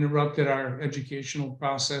interrupted our educational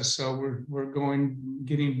process. So we're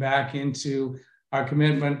getting back into our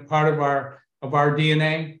commitment. Part of our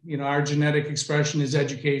DNA, our genetic expression is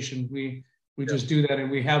education. We just do that, and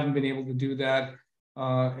we haven't been able to do that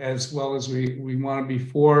as well as we want to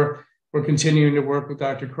before. We're continuing to work with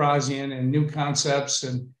Dr. Krasian and new concepts,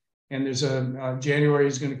 and there's January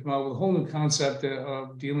is going to come out with a whole new concept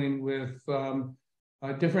of dealing with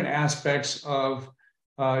different aspects of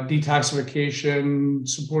detoxification,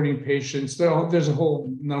 supporting patients. There's a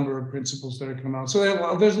whole number of principles that are coming out.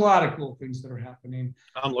 So there's a lot of cool things that are happening.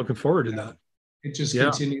 I'm looking forward to that. It just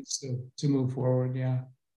continues to move forward. Yeah.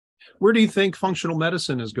 Where do you think functional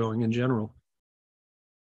medicine is going in general?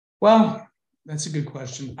 Well, that's a good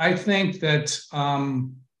question. I think that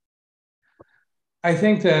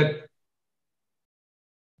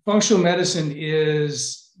functional medicine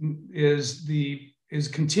is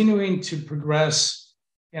continuing to progress,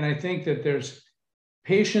 and I think that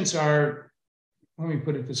let me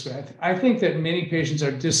put it this way. I think that many patients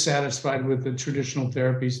are dissatisfied with the traditional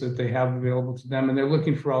therapies that they have available to them, and they're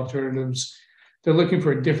looking for alternatives. They're looking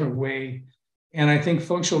for a different way, and I think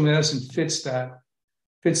functional medicine fits that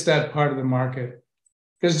part of the market,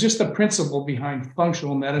 because just the principle behind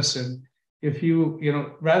functional medicine, if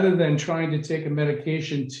rather than trying to take a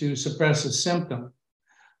medication to suppress a symptom,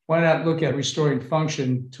 why not look at restoring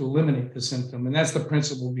function to eliminate the symptom? And that's the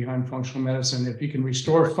principle behind functional medicine. If you can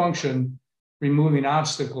restore function, removing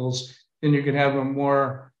obstacles, then you can have a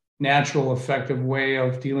more natural, effective way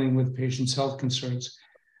of dealing with patients' health concerns.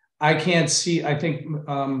 I think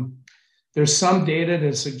there's some data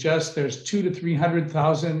that suggests there's 200,000 to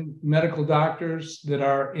 300,000 medical doctors that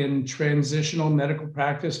are in transitional medical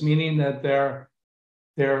practice, meaning that they're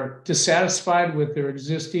dissatisfied with their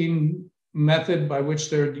existing method by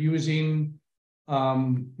which they're using,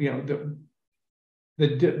 the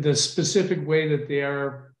specific way that they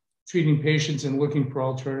are treating patients and looking for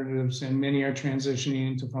alternatives, and many are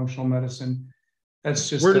transitioning into functional medicine. That's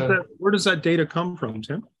just where does that data come from,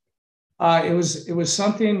 Tim? It was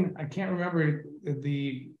something, I can't remember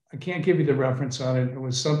I can't give you the reference on it. It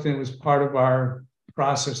was something that was part of our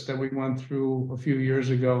process that we went through a few years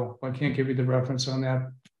ago. I can't give you the reference on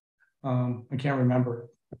that. I can't remember.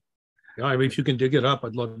 Yeah, I mean, if you can dig it up,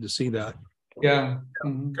 I'd love to see that. Yeah.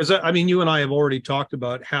 Because I mean, you and I have already talked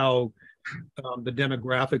about how the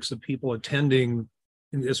demographics of people attending,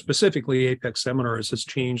 specifically Apex seminars, has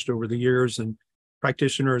changed over the years, and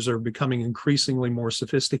practitioners are becoming increasingly more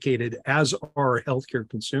sophisticated, as are healthcare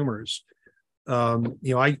consumers.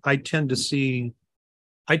 I tend to see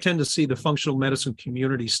the functional medicine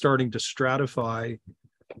community starting to stratify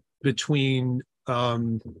between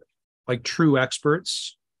like true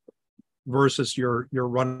experts versus your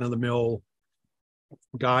run-of-the-mill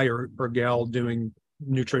guy or gal doing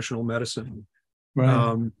nutritional medicine.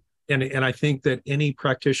 Right. And I think that any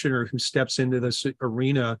practitioner who steps into this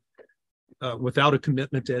arena without a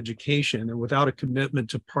commitment to education and without a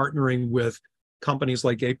commitment to partnering with companies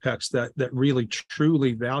like Apex that really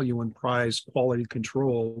truly value and prize quality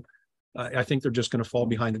control, I think they're just going to fall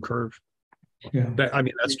behind the curve. Yeah. I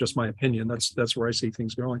mean, that's just my opinion. That's where I see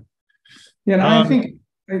things going. Yeah,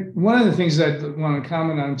 and One of the things that I want to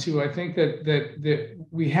comment on too, I think that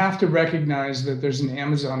we have to recognize that there's an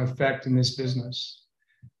Amazon effect in this business.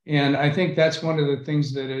 And I think that's one of the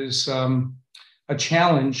things that is a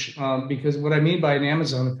challenge, because what I mean by an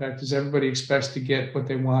Amazon effect is everybody expects to get what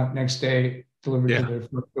they want next day delivered to their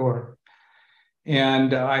front door.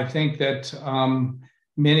 And I think that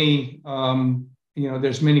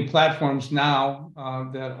there's many platforms now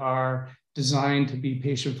that are designed to be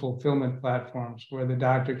patient fulfillment platforms where the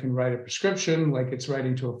doctor can write a prescription like it's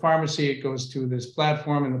writing to a pharmacy. It goes to this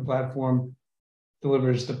platform and the platform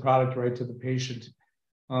delivers the product right to the patient.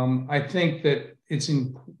 I think that it's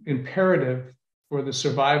imperative for the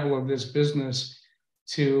survival of this business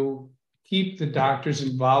to keep the doctor's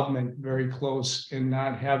involvement very close and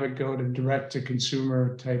not have it go to direct to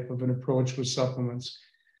consumer type of an approach with supplements.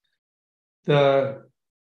 The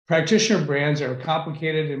practitioner brands are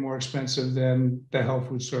complicated and more expensive than the health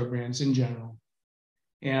food store brands in general.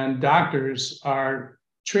 And doctors are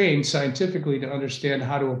trained scientifically to understand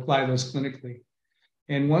how to apply those clinically.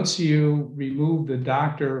 And once you remove the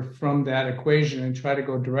doctor from that equation and try to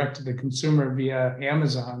go direct to the consumer via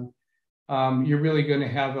Amazon, you're really going to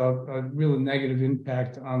have a real negative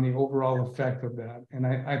impact on the overall effect of that. And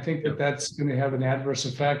I think that that's going to have an adverse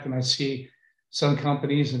effect. And I see some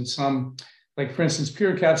companies and some, like for instance,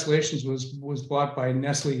 Pure Encapsulations was bought by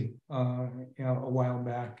Nestle a while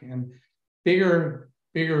back, and bigger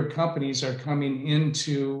companies are coming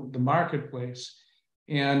into the marketplace,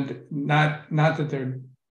 and not that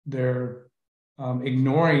they're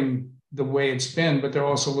ignoring the way it's been, but they're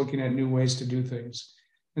also looking at new ways to do things.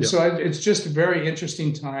 And so it's just a very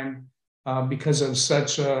interesting time because of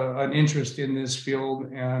such an interest in this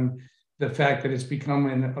field and the fact that it's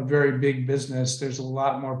becoming a very big business. There's a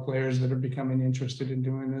lot more players that are becoming interested in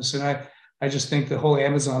doing this. And I just think the whole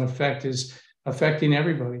Amazon effect is affecting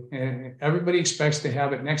everybody. And everybody expects to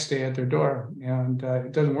have it next day at their door. And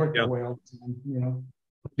it doesn't work that way all the time,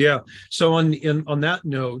 Yeah. So on that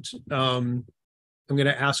note, I'm going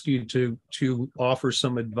to ask you to offer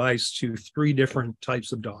some advice to 3 different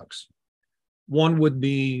types of docs. One would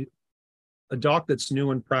be a doc that's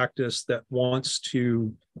new in practice that wants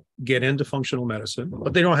to get into functional medicine,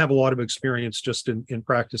 but they don't have a lot of experience just in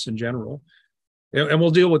practice in general. And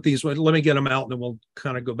we'll deal with these. Let me get them out and then we'll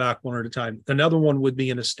kind of go back one at a time. Another one would be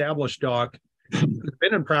an established doc who's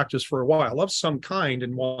been in practice for a while, of some kind,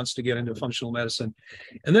 and wants to get into functional medicine.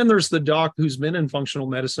 And then there's the doc who's been in functional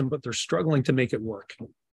medicine, but they're struggling to make it work.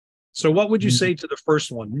 So what would you say to the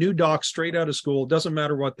first one? New doc, straight out of school, doesn't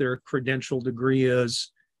matter what their credential degree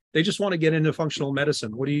is. They just want to get into functional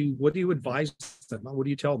medicine. What do you advise them? What do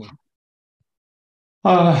you tell them?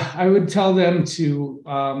 I would tell them to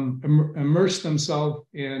immerse themselves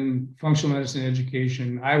in functional medicine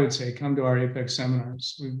education. I would say come to our Apex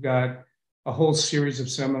seminars. We've got a whole series of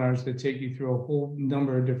seminars that take you through a whole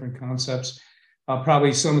number of different concepts.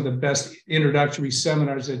 Probably some of the best introductory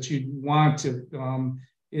seminars that you'd want to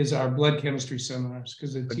is our blood chemistry seminars,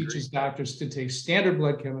 because it teaches doctors to take standard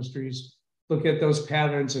blood chemistries, look at those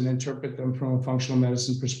patterns, and interpret them from a functional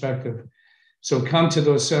medicine perspective. So come to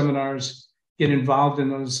those seminars, get involved in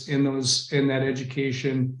that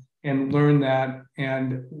education, and learn that.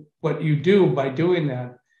 And what you do by doing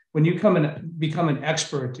that, when you become an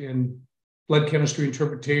expert in blood chemistry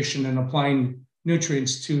interpretation and applying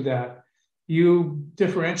nutrients to that, you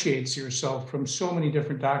differentiate yourself from so many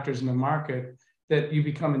different doctors in the market that you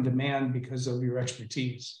become in demand because of your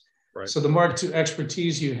expertise. Right. So the more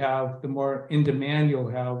expertise you have, the more in demand you'll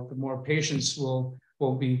have, the more patients will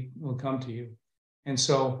come to you. And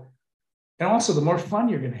also the more fun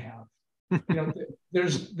you're going to have.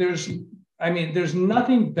 There's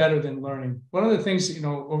nothing better than learning. One of the things,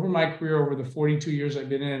 over my career, over the 42 years I've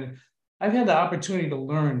been in, I've had the opportunity to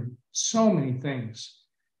learn so many things.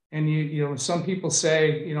 And some people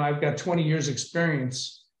say, I've got 20 years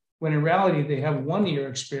experience, when in reality they have 1 year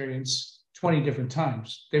experience 20 different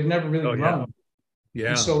times. They've never really grown. Yeah.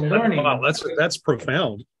 And so learning. Wow, that's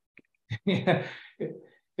profound. Yeah.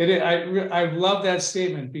 I love that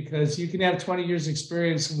statement, because you can have 20 years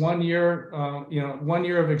experience 1 year, 1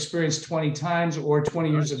 year of experience 20 times, or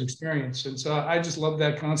 20 years of experience. And so I just love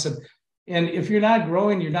that concept. And if you're not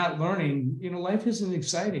growing, you're not learning, life isn't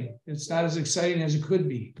exciting. It's not as exciting as it could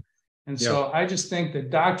be. And so I just think that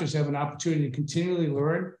doctors have an opportunity to continually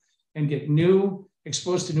learn and get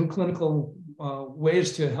exposed to new clinical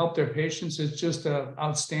ways to help their patients. It's just an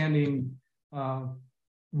outstanding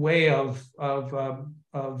way of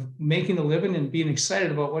making a living and being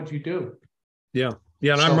excited about what you do. Yeah.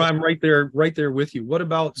 Yeah. And I'm right there with you. What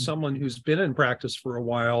about someone who's been in practice for a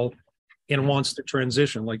while and wants to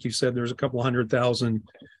transition? Like you said, there's a couple 100,000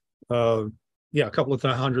 yeah, a couple of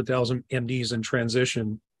 100,000 MDs in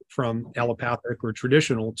transition from allopathic or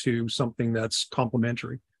traditional to something that's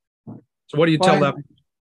complementary. So what do you tell that?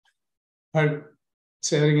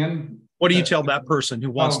 Say it again. What do you tell that person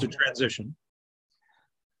who wants to transition?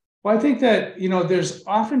 Well, I think that, there's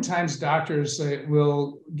oftentimes doctors that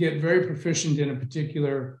will get very proficient in a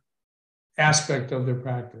particular aspect of their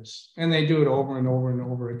practice, and they do it over and over and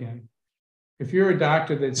over again. If you're a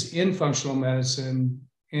doctor that's in functional medicine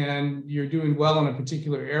and you're doing well in a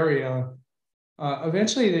particular area,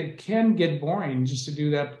 eventually it can get boring just to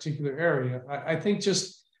do that particular area. I think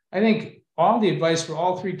all the advice for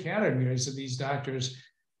all three categories of these doctors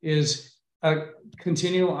is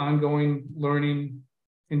continual ongoing learning.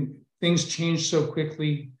 And things change so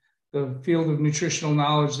quickly. The field of nutritional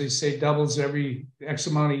knowledge, they say, doubles every X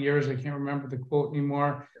amount of years. I can't remember the quote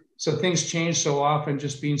anymore. So things change so often.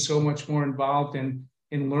 Just being so much more involved in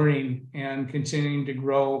learning and continuing to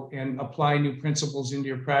grow and apply new principles into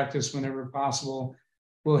your practice whenever possible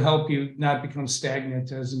will help you not become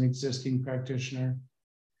stagnant as an existing practitioner.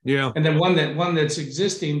 Yeah. And then one that's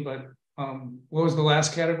existing, but what was the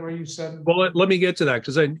last category you said? Well, let me get to that,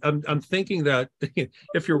 because I'm thinking that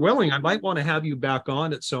if you're willing, I might want to have you back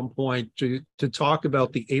on at some point to talk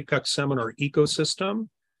about the Apex Seminar ecosystem,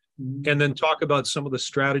 and then talk about some of the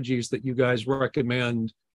strategies that you guys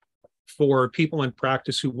recommend for people in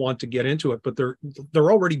practice who want to get into it, but they're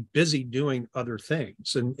already busy doing other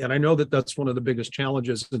things. And I know that that's one of the biggest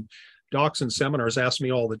challenges. And docs and seminars ask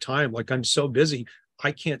me all the time, like, I'm so busy,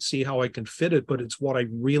 I can't see how I can fit it, but it's what I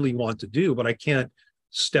really want to do, but I can't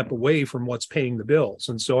step away from what's paying the bills.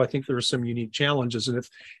 And so I think there are some unique challenges. And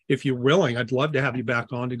if you're willing, I'd love to have you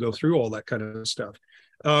back on to go through all that kind of stuff.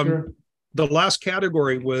 Sure. The last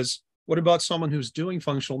category was, what about someone who's doing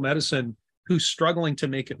functional medicine, who's struggling to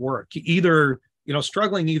make it work?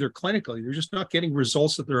 Struggling either clinically, they're just not getting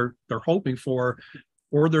results that they're hoping for,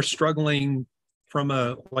 or they're struggling from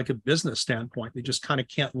a business standpoint. They just kind of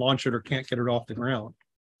can't launch it or can't get it off the ground.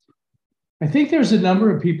 I think there's a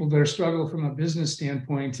number of people that are struggling from a business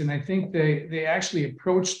standpoint, and I think they actually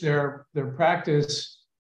approach their practice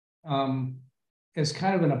as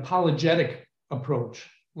kind of an apologetic approach.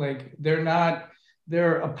 Like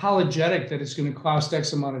they're apologetic that it's going to cost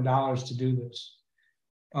X amount of dollars to do this.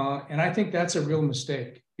 And I think that's a real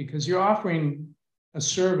mistake, because you're offering a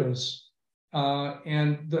service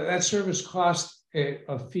and that service costs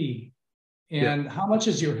a fee. And how much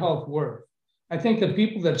is your health worth? I think the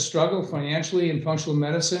people that struggle financially in functional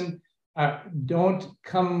medicine don't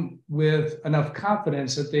come with enough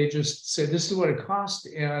confidence that they just say, this is what it costs,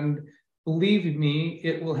 and believe me,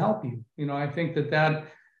 it will help you. I think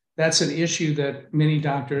that's an issue that many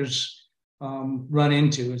doctors run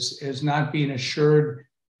into, is not being assured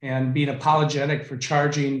and being apologetic for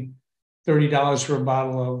charging $30 for a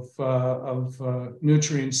bottle of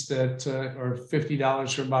nutrients or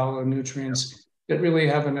 $50 for a bottle of nutrients that really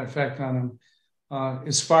have an effect on them.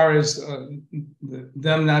 As far as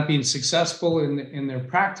them not being successful in their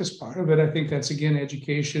practice part of it, I think that's, again,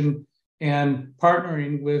 education and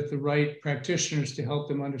partnering with the right practitioners to help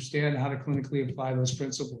them understand how to clinically apply those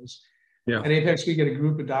principles. Yeah. At Apex, we get a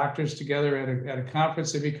group of doctors together at a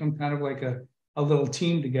conference. They become kind of like a little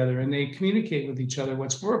team together, and they communicate with each other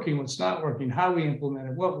what's working, what's not working, how we implement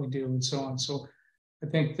it, what we do, and so on. So I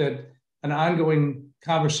think that an ongoing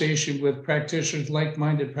conversation with practitioners,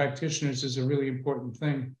 like-minded practitioners, is a really important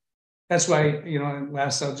thing. That's why, and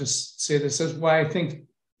last, I'll just say this, that's why I think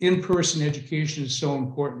in-person education is so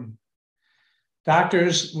important.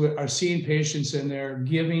 Doctors are seeing patients and they're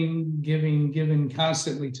giving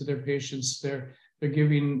constantly to their patients. They're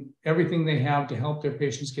giving everything they have to help their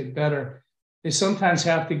patients get better. They sometimes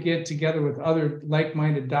have to get together with other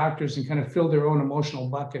like-minded doctors and kind of fill their own emotional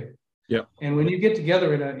bucket. Yeah. And when you get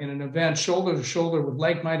together in an event, shoulder to shoulder with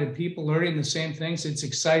like-minded people learning the same things, it's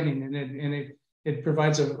exciting, and it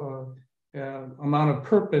provides a amount of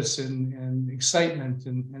purpose and excitement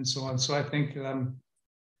and so on. So I think I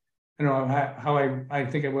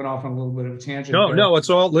think I went off on a little bit of a tangent. No, it's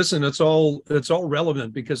all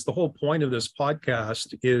relevant, because the whole point of this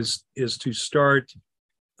podcast is to start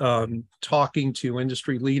talking to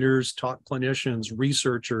industry leaders, top clinicians,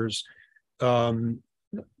 researchers,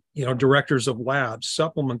 directors of labs,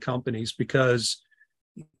 supplement companies, because,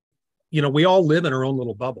 we all live in our own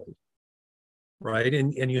little bubble, right?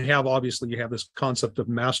 And you have this concept of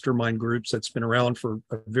mastermind groups that's been around for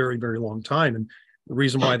a very, very long time. And the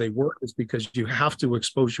reason why they work is because you have to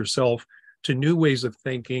expose yourself to new ways of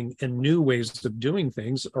thinking and new ways of doing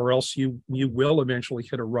things, or else you will eventually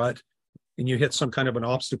hit a rut and you hit some kind of an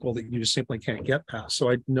obstacle that you just simply can't get past.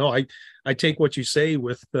 So I take what you say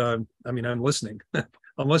with, I'm listening.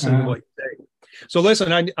 I'm listening to what you say. So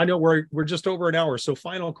listen, I know we're just over an hour. So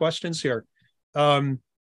final questions here.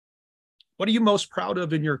 What are you most proud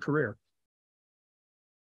of in your career?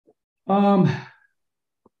 I'm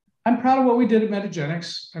proud of what we did at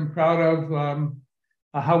Metagenics. I'm proud of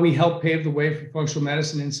how we helped pave the way for functional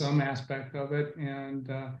medicine in some aspect of it. And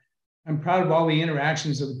I'm proud of all the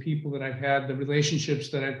interactions of the people that I've had, the relationships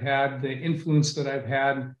that I've had, the influence that I've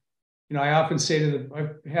had. I often say to them,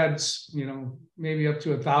 I've had, maybe up to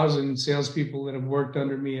 1,000 salespeople that have worked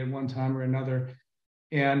under me at one time or another.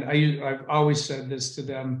 And I've always said this to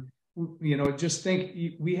them, just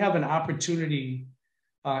think we have an opportunity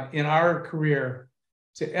in our career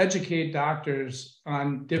to educate doctors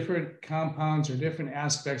on different compounds or different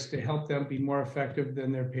aspects to help them be more effective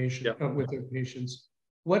than their patient with their patients.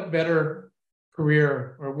 What better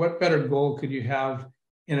career or what better goal could you have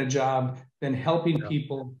in a job than helping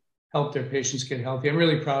people help their patients get healthy? I'm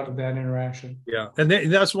really proud of that interaction. Yeah. And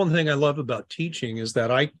that's one thing I love about teaching is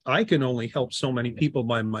that I can only help so many people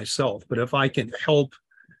by myself, but if I can help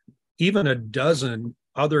even a dozen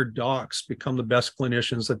other docs become the best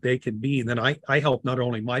clinicians that they can be, then I help not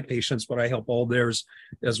only my patients, but I help all theirs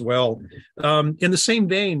as well. In the same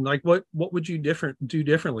vein, like what would you do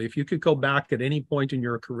differently? If you could go back at any point in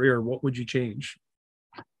your career, what would you change?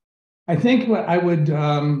 I think what I would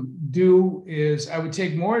do is I would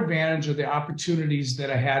take more advantage of the opportunities that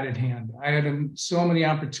I had at hand. I had so many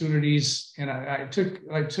opportunities, and I took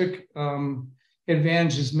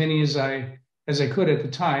advantage as many as I could at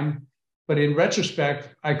the time. But in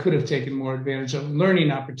retrospect, I could have taken more advantage of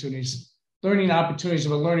learning opportunities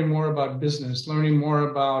about learning more about business, learning more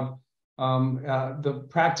about the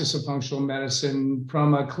practice of functional medicine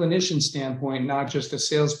from a clinician standpoint, not just a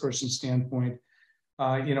salesperson standpoint.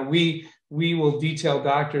 We will detail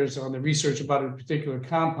doctors on the research about a particular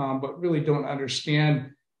compound, but really don't understand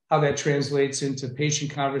how that translates into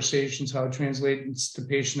patient conversations, how it translates to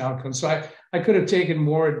patient outcomes. So I could have taken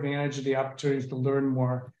more advantage of the opportunities to learn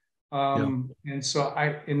more. And so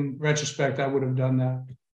in retrospect, I would have done that.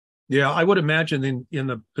 Yeah, I would imagine in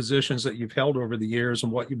the positions that you've held over the years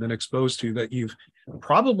and what you've been exposed to, that you've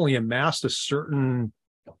probably amassed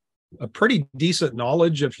a pretty decent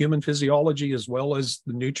knowledge of human physiology as well as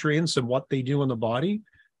the nutrients and what they do in the body.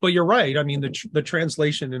 But you're right. I mean, the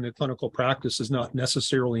translation into clinical practice is not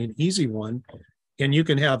necessarily an easy one. And you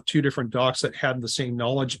can have two different docs that have the same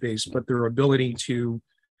knowledge base, but their ability to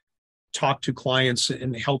talk to clients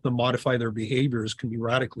and help them modify their behaviors can be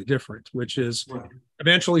radically different, which is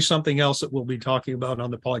eventually something else that we'll be talking about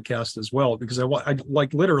on the podcast as well, because I want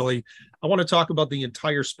to talk about the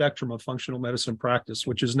entire spectrum of functional medicine practice,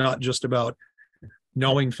 which is not just about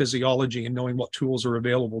knowing physiology and knowing what tools are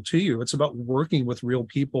available to you. It's about working with real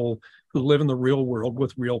people who live in the real world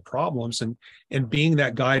with real problems and being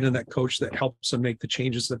that guide and that coach that helps them make the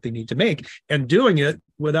changes that they need to make, and doing it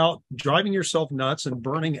without driving yourself nuts and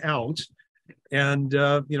burning out, and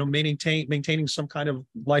maintaining some kind of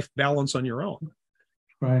life balance on your own.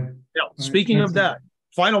 Right. Now, speaking of that,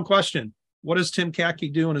 final question: what does Tim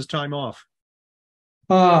Katke do in his time off?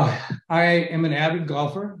 I am an avid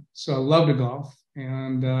golfer, so I love to golf.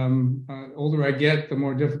 And older I get, the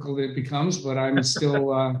more difficult it becomes. But I'm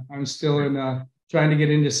still in trying to get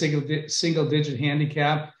into single digit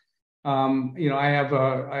handicap. I have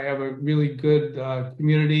a really good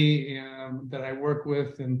community that I work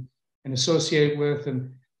with and associate with,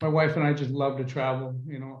 and my wife and I just love to travel.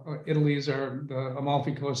 Italy is the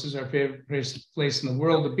Amalfi Coast is our favorite place in the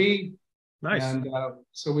world to be. Nice. And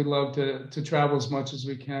so we love to travel as much as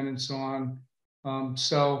we can and so on.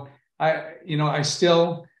 So I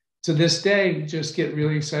still, to this day, just get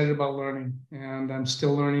really excited about learning. And I'm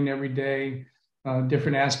still learning every day,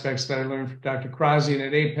 different aspects that I learned from Dr. Krasi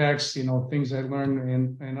at Apex, things I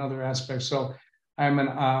learned in other aspects. So I'm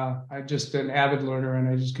just an avid learner, and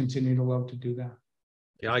I just continue to love to do that.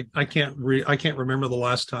 Yeah, I can't remember the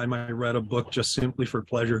last time I read a book just simply for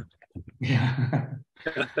pleasure. Yeah.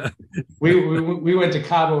 we went to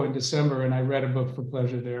Cabo in December, and I read a book for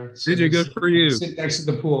pleasure there. So did you? Good for you. Sit next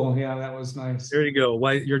to the pool. Yeah, that was nice. There you go.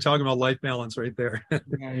 You're talking about life balance right there.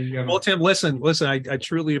 There you go. Well, Tim, listen. I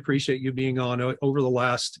truly appreciate you being on over the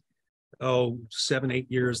last 7-8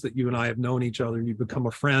 years that you and I have known each other. You've become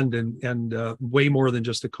a friend and way more than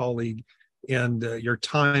just a colleague. And your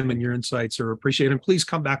time and your insights are appreciated. And please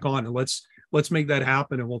come back on and let's make that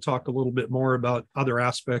happen. And we'll talk a little bit more about other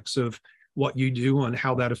aspects of what you do and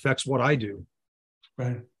how that affects what I do.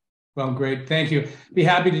 Right. Well, great. Thank you. Be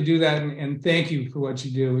happy to do that. And thank you for what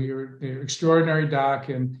you do. You're an extraordinary doc,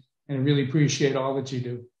 and I really appreciate all that you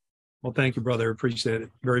do. Well, thank you, brother. Appreciate it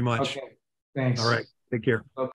very much. Okay. Thanks. All right. Take care. Okay.